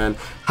Hottie, man.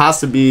 Has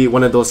to be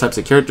one of those types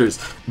of characters.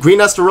 Green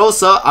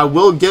Esterosa, I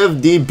will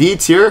give the B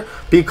tier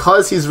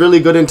because he's really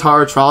good in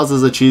Tower Trials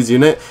as a cheese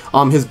unit.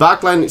 His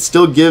backline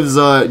still gives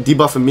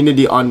debuff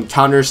immunity on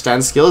counter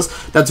stand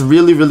skills. That's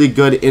really, really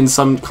good in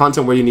some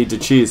content where you need to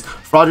cheese.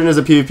 Fraudulent is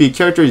a PvP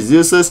character, he's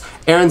useless.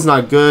 Aaron's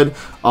not good.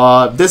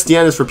 This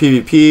Diane is for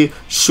PvP.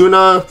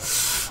 Shuna,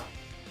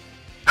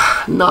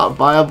 not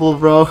viable,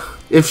 bro.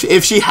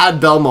 If she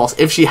had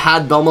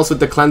Belmos, with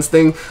the cleanse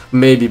thing,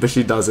 maybe, but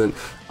she doesn't.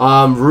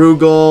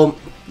 Rugal,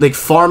 like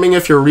farming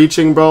if you're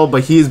reaching, bro,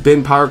 but he's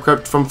been power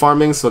crept from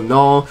farming, so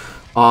no.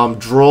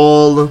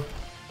 Droll,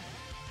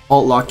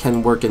 alt lock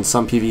can work in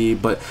some PvE,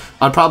 but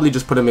I'd probably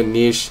just put him in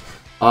niche.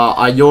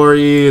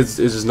 Ayori is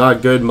just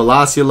not good.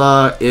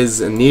 Melasula is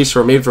a niche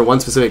or made for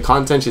one specific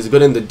content. She's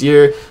good in the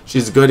deer.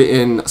 She's good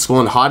in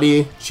Swollen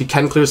Hottie. She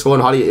can clear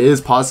Swollen Hottie. It is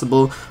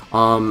possible.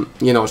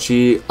 You know,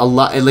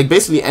 like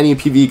basically any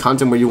PvE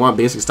content where you want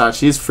basic stats,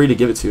 she's free to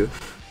give it to you.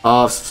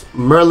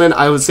 Merlin,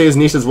 I would say, is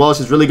niche as well.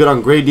 She's really good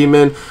on Grey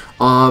Demon.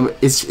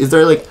 Is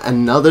there like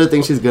another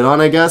thing she's good on?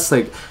 I guess,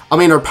 like, I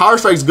mean, her Power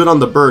Strike's good on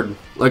the bird.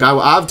 Like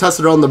I've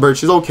tested her on the bird.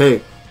 She's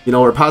okay. You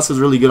know, her passive's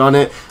really good on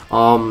it.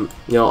 You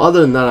know,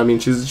 other than that, I mean,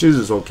 she's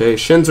just okay.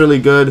 Shin's really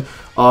good.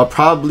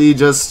 Probably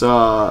just you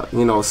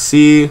know,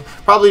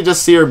 probably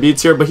just C or B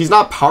tier, but he's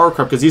not power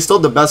crept because he's still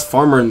the best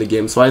farmer in the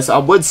game. So I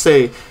would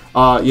say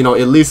you know,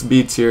 at least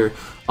B tier.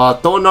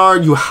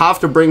 Thonar, you have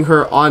to bring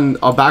her on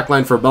a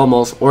backline for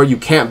Belmos or you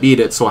can't beat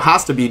it. So it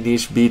has to be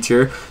niche B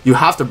tier. You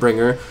have to bring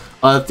her.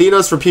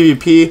 Athena's for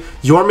PvP.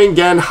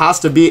 Jormungand has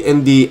to be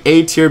in the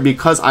A tier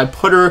because I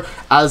put her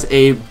as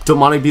a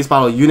demonic beast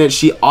battle unit.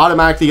 She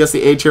automatically gets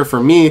the A tier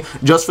for me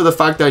just for the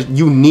fact that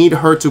you need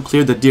her to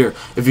clear the deer.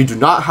 If you do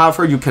not have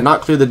her, you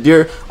cannot clear the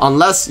deer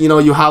unless, you know,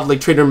 you have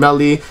like Trader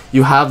Melly,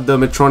 you have the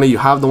Matrona, you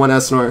have the one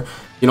Esnor.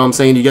 You know what I'm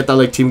saying? You get that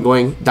like team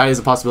going. That is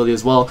a possibility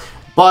as well.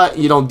 But,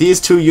 you know,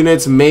 these two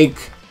units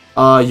make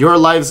your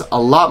lives a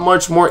lot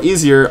much more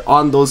easier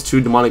on those two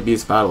demonic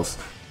beast battles.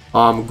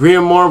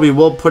 Greenmore, we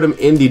will put him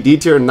in the D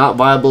tier, not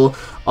viable.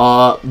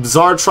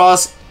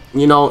 Zartros,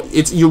 you know,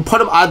 you put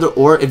him either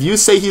or. If you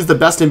say he's the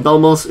best in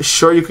Belmos,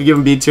 sure, you could give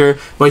him B tier,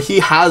 but he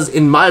has,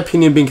 in my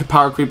opinion, been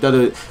power creeped out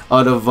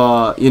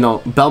of you know,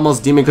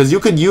 Belmos Demon, because you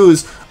could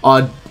use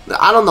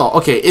I don't know.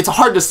 Okay, it's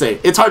hard to say.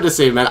 It's hard to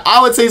say, man. I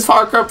would say he's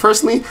power crept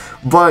personally,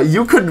 but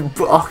you could.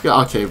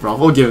 Okay, bro,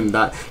 we'll give him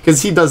that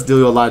because he does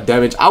deal a lot of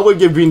damage. I would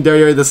give Green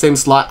Derriere the same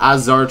slot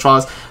as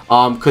Zartros,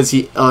 because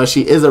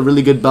she is a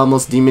really good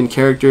Belmos Demon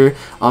character.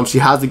 She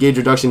has the gauge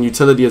reduction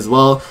utility as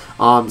well.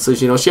 So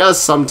you know, she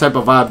has some type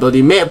of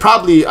viability.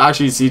 Probably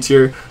actually C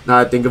tier now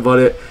I think about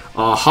it.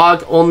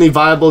 Hawk only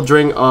viable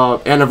during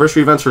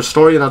anniversary events for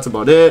story, and that's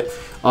about it.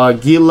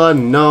 Gila,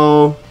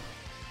 no.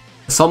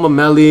 Selma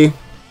Melly.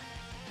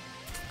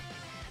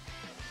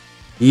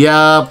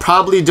 Yeah,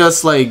 probably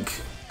just like,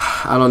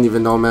 I don't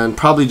even know, man.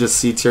 Probably just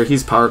C tier.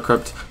 He's power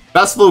crept.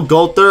 Festival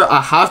Gother,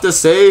 I have to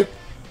say,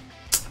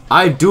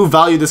 I do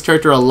value this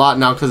character a lot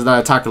now because of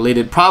that attack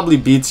related. Probably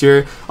B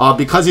tier,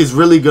 because he's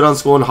really good on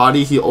Swollen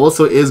Hottie. He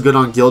also is good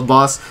on Guild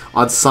Boss,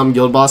 on some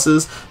Guild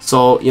Bosses.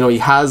 So, you know, he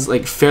has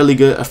like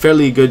a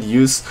fairly good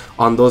use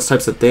on those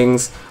types of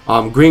things.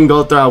 Green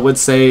Gother, I would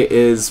say,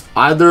 is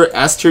either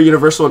S tier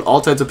universal in all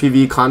types of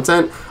PvE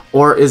content,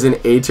 or is an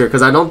A tier,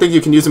 because I don't think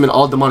you can use him in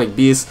all demonic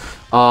beasts.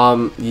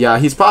 Yeah,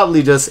 he's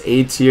probably just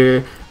A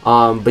tier.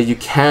 But you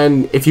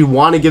can, if you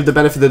want to give the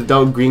benefit of the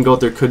doubt, Green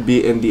Gother could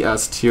be in the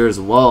S tier as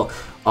well.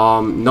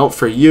 Note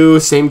for you,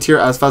 same tier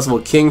as Festival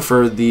King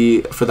for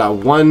that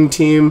one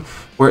team.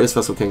 Where is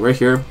Festival King? Right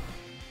here.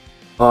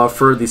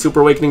 for the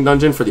Super Awakening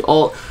dungeon for the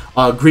alt.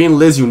 Green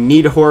Liz, you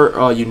need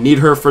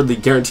her for the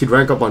guaranteed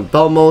rank up on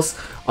Belmos.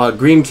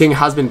 Green King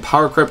has been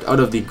power crept out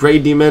of the Grey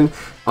Demon.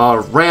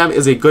 Ram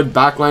is a good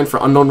backline for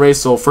Unknown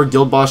Race, so for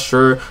Guild Boss,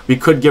 sure, we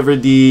could give her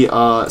the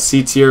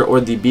C tier or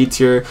the B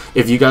tier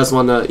if you guys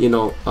want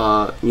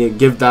to,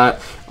 give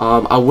that.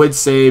 I would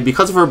say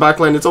because of her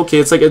backline, it's okay.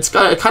 It's like it's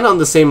kind of on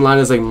the same line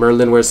as like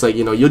Merlin, where it's like,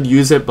 you'd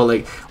use it, but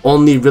like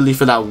only really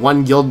for that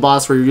one Guild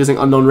Boss where you're using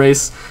Unknown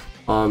Race.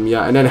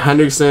 Yeah, and then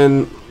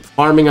Hendrickson,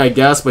 farming, I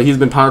guess, but he's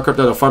been power crept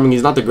out of farming.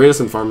 He's not the greatest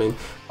in farming.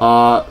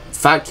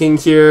 Fat King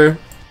here,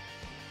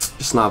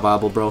 just not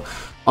viable, bro.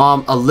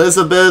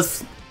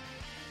 Elizabeth,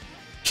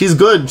 she's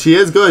good. She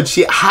is good.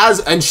 She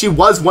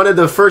was one of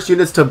the first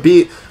units to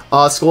beat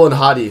Skull and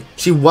Hadi.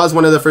 She was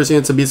one of the first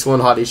units to beat Skull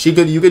and Hadi.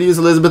 You could use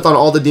Elizabeth on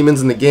all the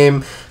demons in the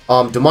game.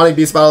 Demonic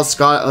Beast Battle,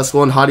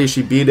 Skull and Hadi,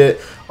 she beat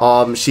it.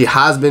 She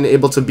has been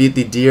able to beat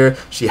the deer.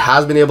 She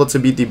has been able to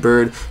beat the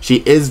bird.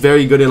 She is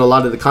very good in a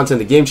lot of the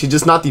content in the game. She's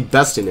just not the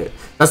best in it.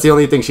 That's the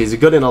only thing. She's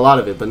good in a lot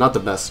of it, but not the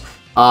best.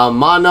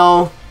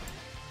 Mono,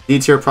 D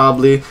tier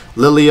probably.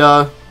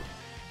 Lilia,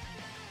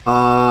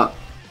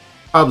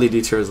 probably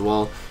D tier as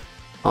well.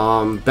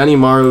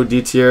 Benimaru,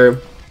 D tier.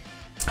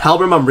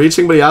 Halbram, I'm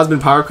reaching, but he has been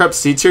power crept,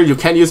 C tier. You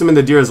can use him in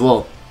the deer as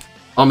well.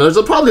 There's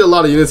probably a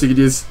lot of units you could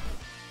use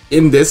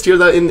in this tier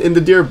that in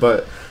the deer,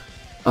 but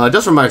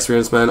just from my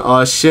experience,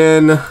 man.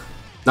 Shin,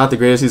 not the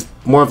greatest. He's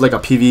more of like a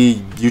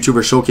PvE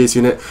YouTuber showcase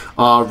unit.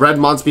 Red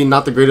Monsbean,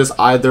 not the greatest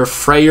either.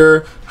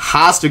 Freyr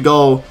has to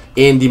go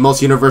in the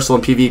most universal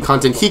and PvE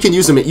content. You can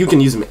use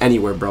him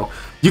anywhere, bro.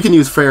 You can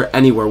use Freyr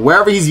anywhere.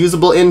 Wherever he's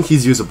usable in,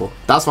 he's usable.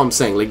 That's what I'm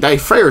saying. Like, that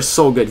Freyr is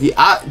so good.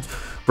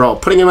 Bro,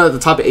 putting him at the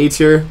top of A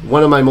tier,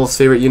 one of my most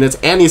favorite units,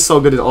 and he's so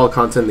good in all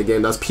content in the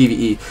game. That's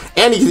PvE,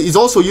 and he's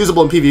also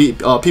usable in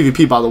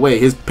PvP. By the way,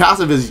 his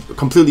passive is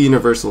completely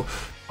universal.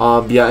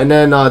 Yeah, and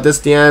then this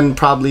Dian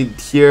probably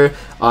here.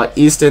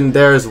 Easton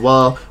there as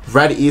well.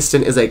 Red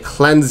Easton is a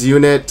cleanse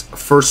unit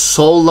for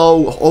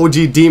solo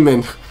OG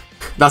demon.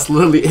 That's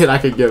literally it I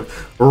could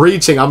give.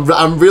 Reaching,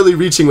 I'm really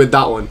reaching with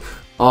that one.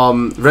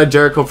 Red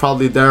Jericho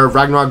probably there.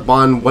 Ragnarok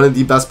Bond, one of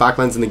the best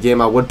backlines in the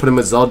game. I would put him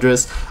with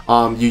Zeldris.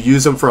 You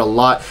use him for a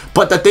lot.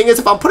 But the thing is,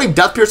 if I'm putting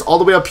Death Pierce all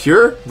the way up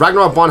here,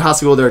 Ragnarok Bond has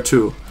to go there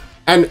too.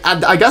 And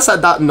I guess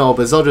at that, no,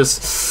 but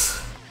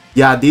Zeldris,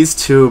 yeah, these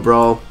two,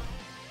 bro.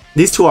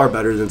 These two are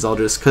better than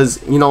Zeldris,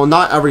 because,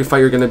 not every fight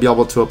you're going to be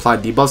able to apply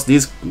debuffs.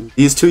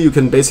 These two you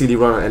can basically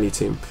run on any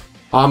team.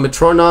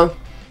 Matrona,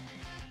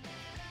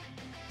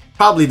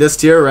 probably this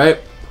tier, right?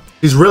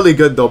 He's really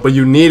good though, but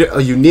you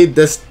need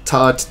this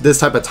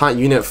type of taunt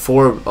unit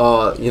for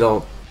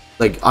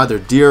like either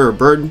deer or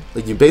bird.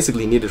 Like, you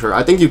basically needed her.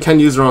 I think you can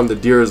use her on the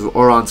deer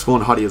or on Skull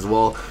and Hadi as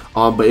well.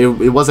 But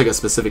it was like a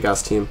specific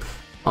ass team.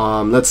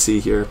 Let's see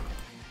here.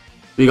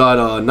 We got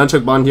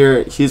Nunchuck Bond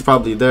here. He's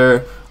probably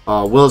there.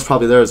 Will's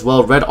probably there as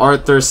well. Red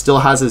Arthur still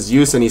has his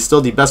use, and he's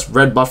still the best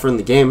red buffer in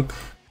the game.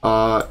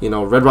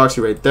 Red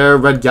Roxy right there.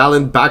 Red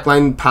Gallon,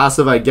 backline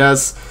passive, I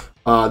guess.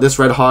 This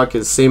Red Hawk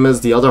is same as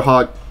the other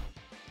Hawk.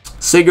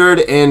 Sigurd,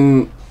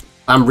 and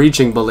I'm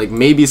reaching, but like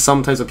maybe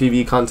some types of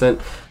PvE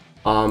content.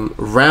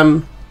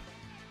 Rem,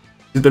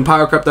 he's been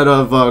power crept out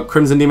of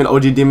Crimson Demon,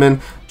 OG Demon.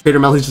 Trader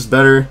Melly's just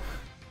better.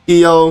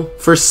 EO,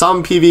 for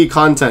some PvE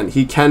content,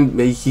 he can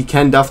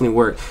definitely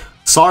work.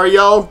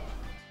 Sariel,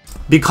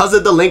 because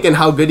of the link and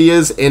how good he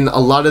is in a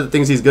lot of the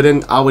things he's good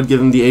in, I would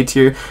give him the A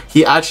tier.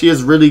 He actually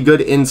is really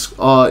good in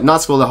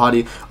not Skull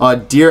Hadi,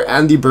 Deer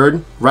and the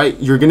Bird, right?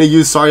 You're gonna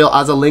use Sariel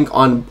as a link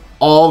on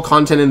all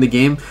content in the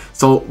game,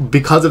 so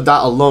because of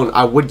that alone,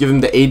 I would give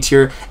him the A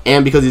tier,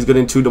 and because he's good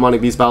in 2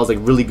 Demonic Beast battles, like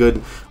really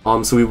good,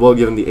 so we will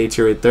give him the A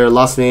tier right there.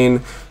 Last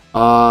name,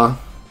 yeah,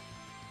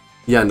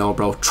 no,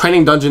 bro.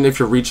 Training Dungeon, if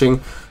you're reaching,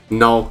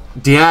 no.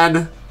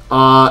 Diane,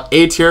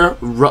 A tier,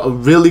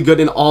 really good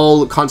in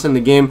all content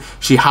in the game.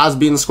 She has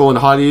beaten Skull and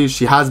Hadi,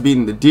 she has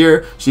beaten the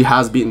Deer, she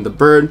has beaten the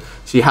Bird,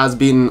 she has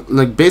beaten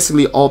like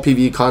basically all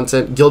PvE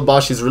content. Guild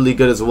Boss, she's really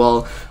good as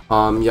well.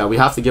 Yeah, we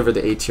have to give her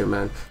the A tier,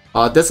 man.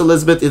 This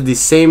Elizabeth is the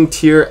same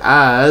tier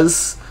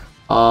as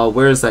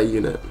where is that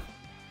unit?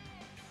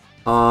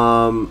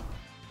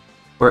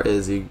 Where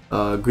is he?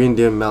 Green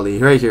Deer Melly,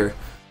 right here.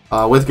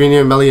 With Green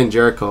Deer Melly and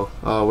Jericho,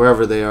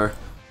 wherever they are.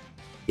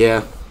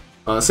 Yeah,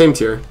 same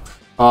tier.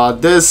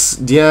 This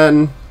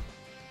Diane,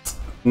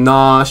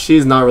 nah,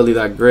 she's not really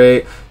that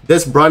great.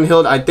 This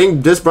Brunhild, I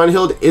think this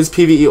Brunhild is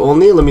PvE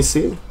only. Let me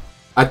see.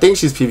 I think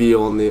she's PvE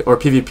only or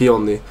PvP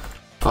only.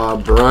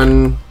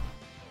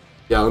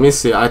 Yeah, let me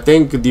see. I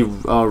think the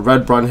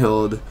Red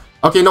Brunhild.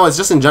 Okay, no, it's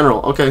just in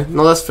general. Okay,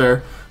 no, that's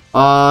fair.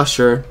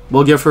 Sure.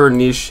 We'll give her a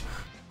niche.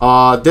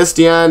 This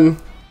Diane,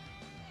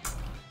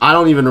 I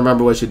don't even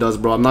remember what she does,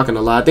 bro. I'm not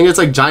gonna lie. I think it's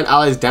like Giant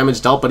Allies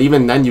damage dealt, but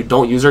even then you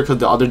don't use her because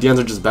the other Dianes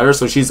are just better.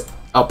 So she's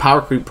a power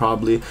creep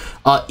probably.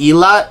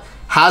 Elat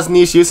has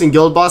niche use in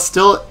Guild Boss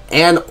still,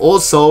 and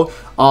also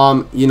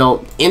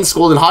in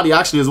Skull and Hadi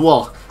actually as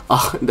well.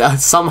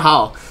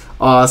 Somehow.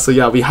 So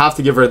yeah, we have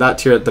to give her that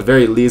tier at the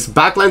very least.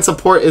 Backline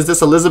support is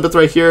this Elizabeth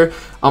right here.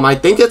 I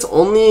think it's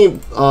only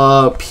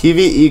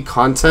PVE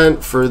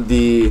content for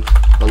the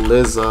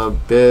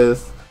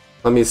Elizabeth.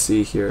 Let me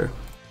see here.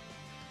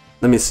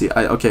 Let me see.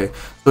 Okay,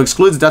 so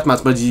excludes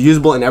deathmatch, but it's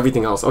usable in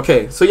everything else.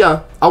 Okay, so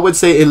yeah, I would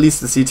say at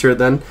least the C tier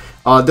then.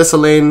 This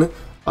Elaine,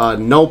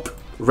 nope.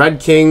 Red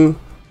King,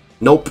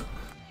 nope.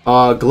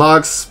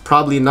 Glocks,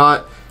 probably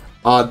not.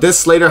 This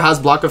Slater has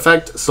block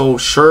effect, so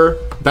sure.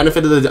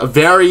 Benefit of the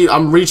very,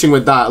 I'm reaching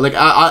with that. Like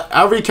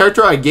every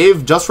character I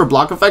gave just for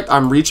block effect,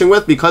 I'm reaching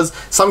with because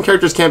some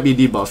characters can't be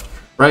debuffed,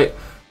 right?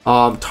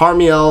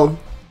 Tarmiel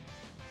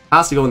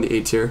has to go in the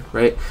A tier,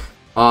 right?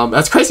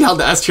 That's crazy how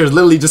the S tier is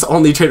literally just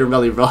only Trader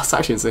Melee, bro. It's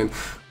actually insane.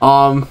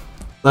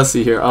 Let's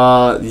see here.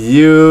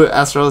 You,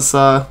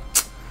 Estrosa.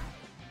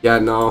 Yeah,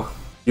 no.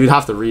 You'd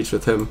have to reach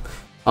with him.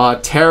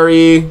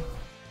 Terry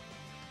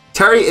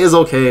is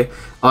okay.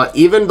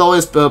 Even though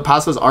his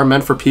passives are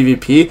meant for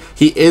PvP,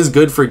 he is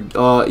good for,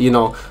 you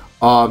know,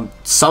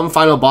 some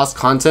final boss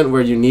content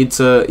where you need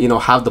to, you know,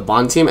 have the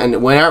bond team.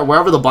 And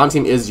wherever the bond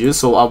team is used,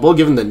 so I will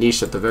give him the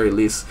niche at the very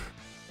least.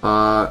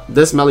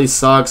 This melee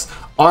sucks.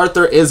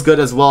 Arthur is good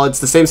as well. It's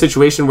the same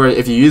situation where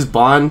if you use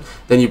Bond,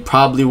 then you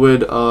probably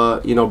would,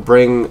 you know,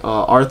 bring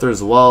Arthur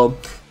as well.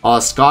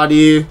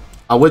 Scotty,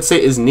 I would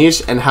say, is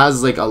niche and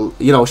has like a,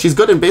 you know, she's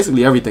good in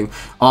basically everything.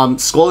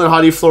 Skull and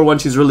Hottie Floor 1,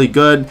 she's really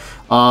good.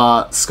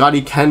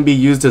 Scotty can be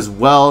used as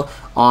well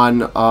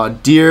on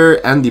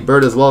Deer and the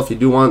Bird as well if you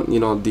do want, you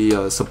know,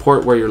 the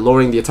support where you're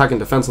lowering the attack and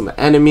defense on the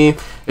enemy. It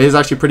is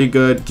actually pretty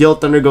good. Gale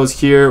Thunder goes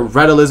here.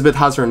 Red Elizabeth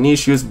has her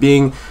niche use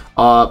being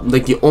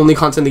like the only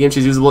content in the game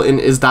she's usable in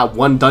is that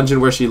one dungeon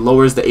where she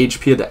lowers the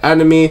HP of the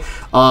enemy.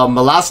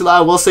 Melasila,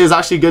 I will say, is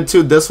actually good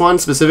too, this one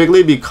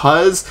specifically,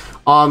 because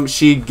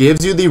she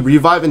gives you the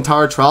revive in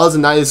Tower Trials,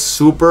 and that is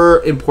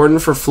super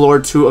important for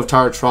floor 2 of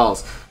Tower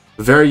Trials.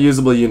 Very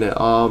usable unit.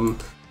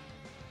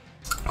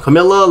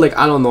 Camilla, like,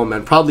 I don't know,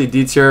 man. Probably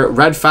D tier.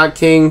 Red Fat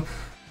King,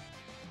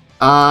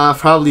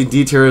 probably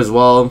D tier as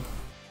well.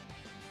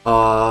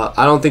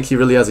 I don't think he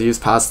really has a use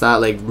past that.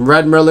 Like,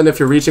 Red Merlin if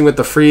you're reaching with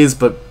the freeze,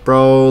 but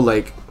bro,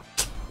 like,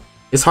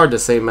 it's hard to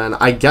say, man.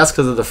 I guess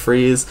because of the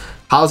freeze.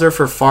 Hauser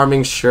for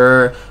farming,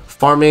 sure.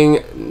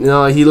 Farming, you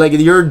know, he, like,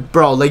 you're,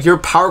 bro, like, you're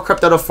power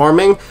crept out of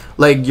farming.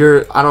 Like,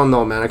 you're, I don't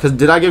know, man. Because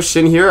did I give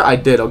Shin here? I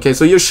did. Okay,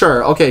 so you're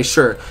sure. Okay,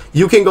 sure.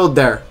 You can go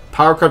there.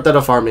 Power crept out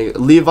of farming.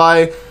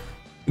 Levi,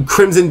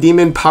 Crimson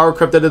Demon, power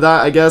crept out of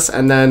that, I guess.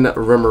 And then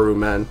Rimuru,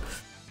 man.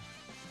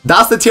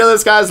 That's the tier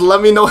list, guys.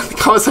 Let me know in the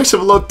comment section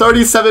below.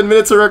 37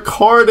 minutes of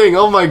recording.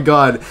 Oh my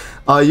god.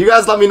 You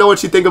guys let me know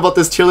what you think about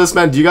this tier list,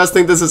 man. Do you guys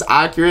think this is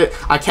accurate?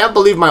 I can't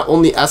believe my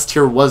only S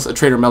tier was a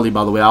Trader Melee,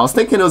 by the way. I was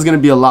thinking it was going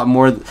to be a lot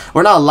more,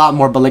 or not a lot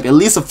more, but like at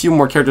least a few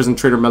more characters in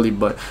Trader Melee,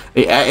 but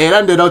it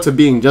ended up to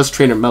being just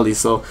Trader Melee.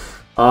 So,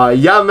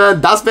 yeah, man,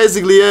 that's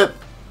basically it.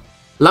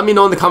 Let me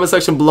know in the comment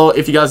section below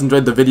if you guys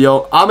enjoyed the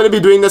video. I'm going to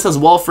be doing this as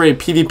well for a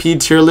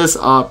PvP tier list,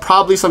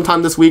 probably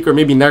sometime this week or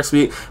maybe next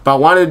week. But I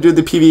wanted to do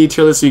the PvE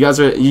tier list so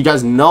you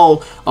guys know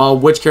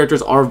which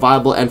characters are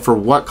viable and for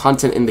what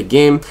content in the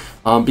game.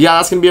 But yeah,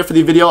 that's going to be it for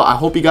the video. I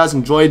hope you guys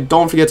enjoyed.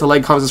 Don't forget to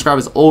like, comment, subscribe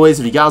as always.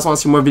 If you guys want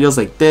to see more videos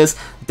like this,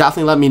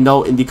 definitely let me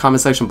know in the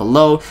comment section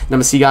below. And I'm going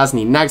to see you guys in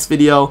the next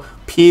video.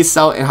 Peace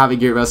out and have a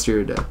great rest of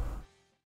your day.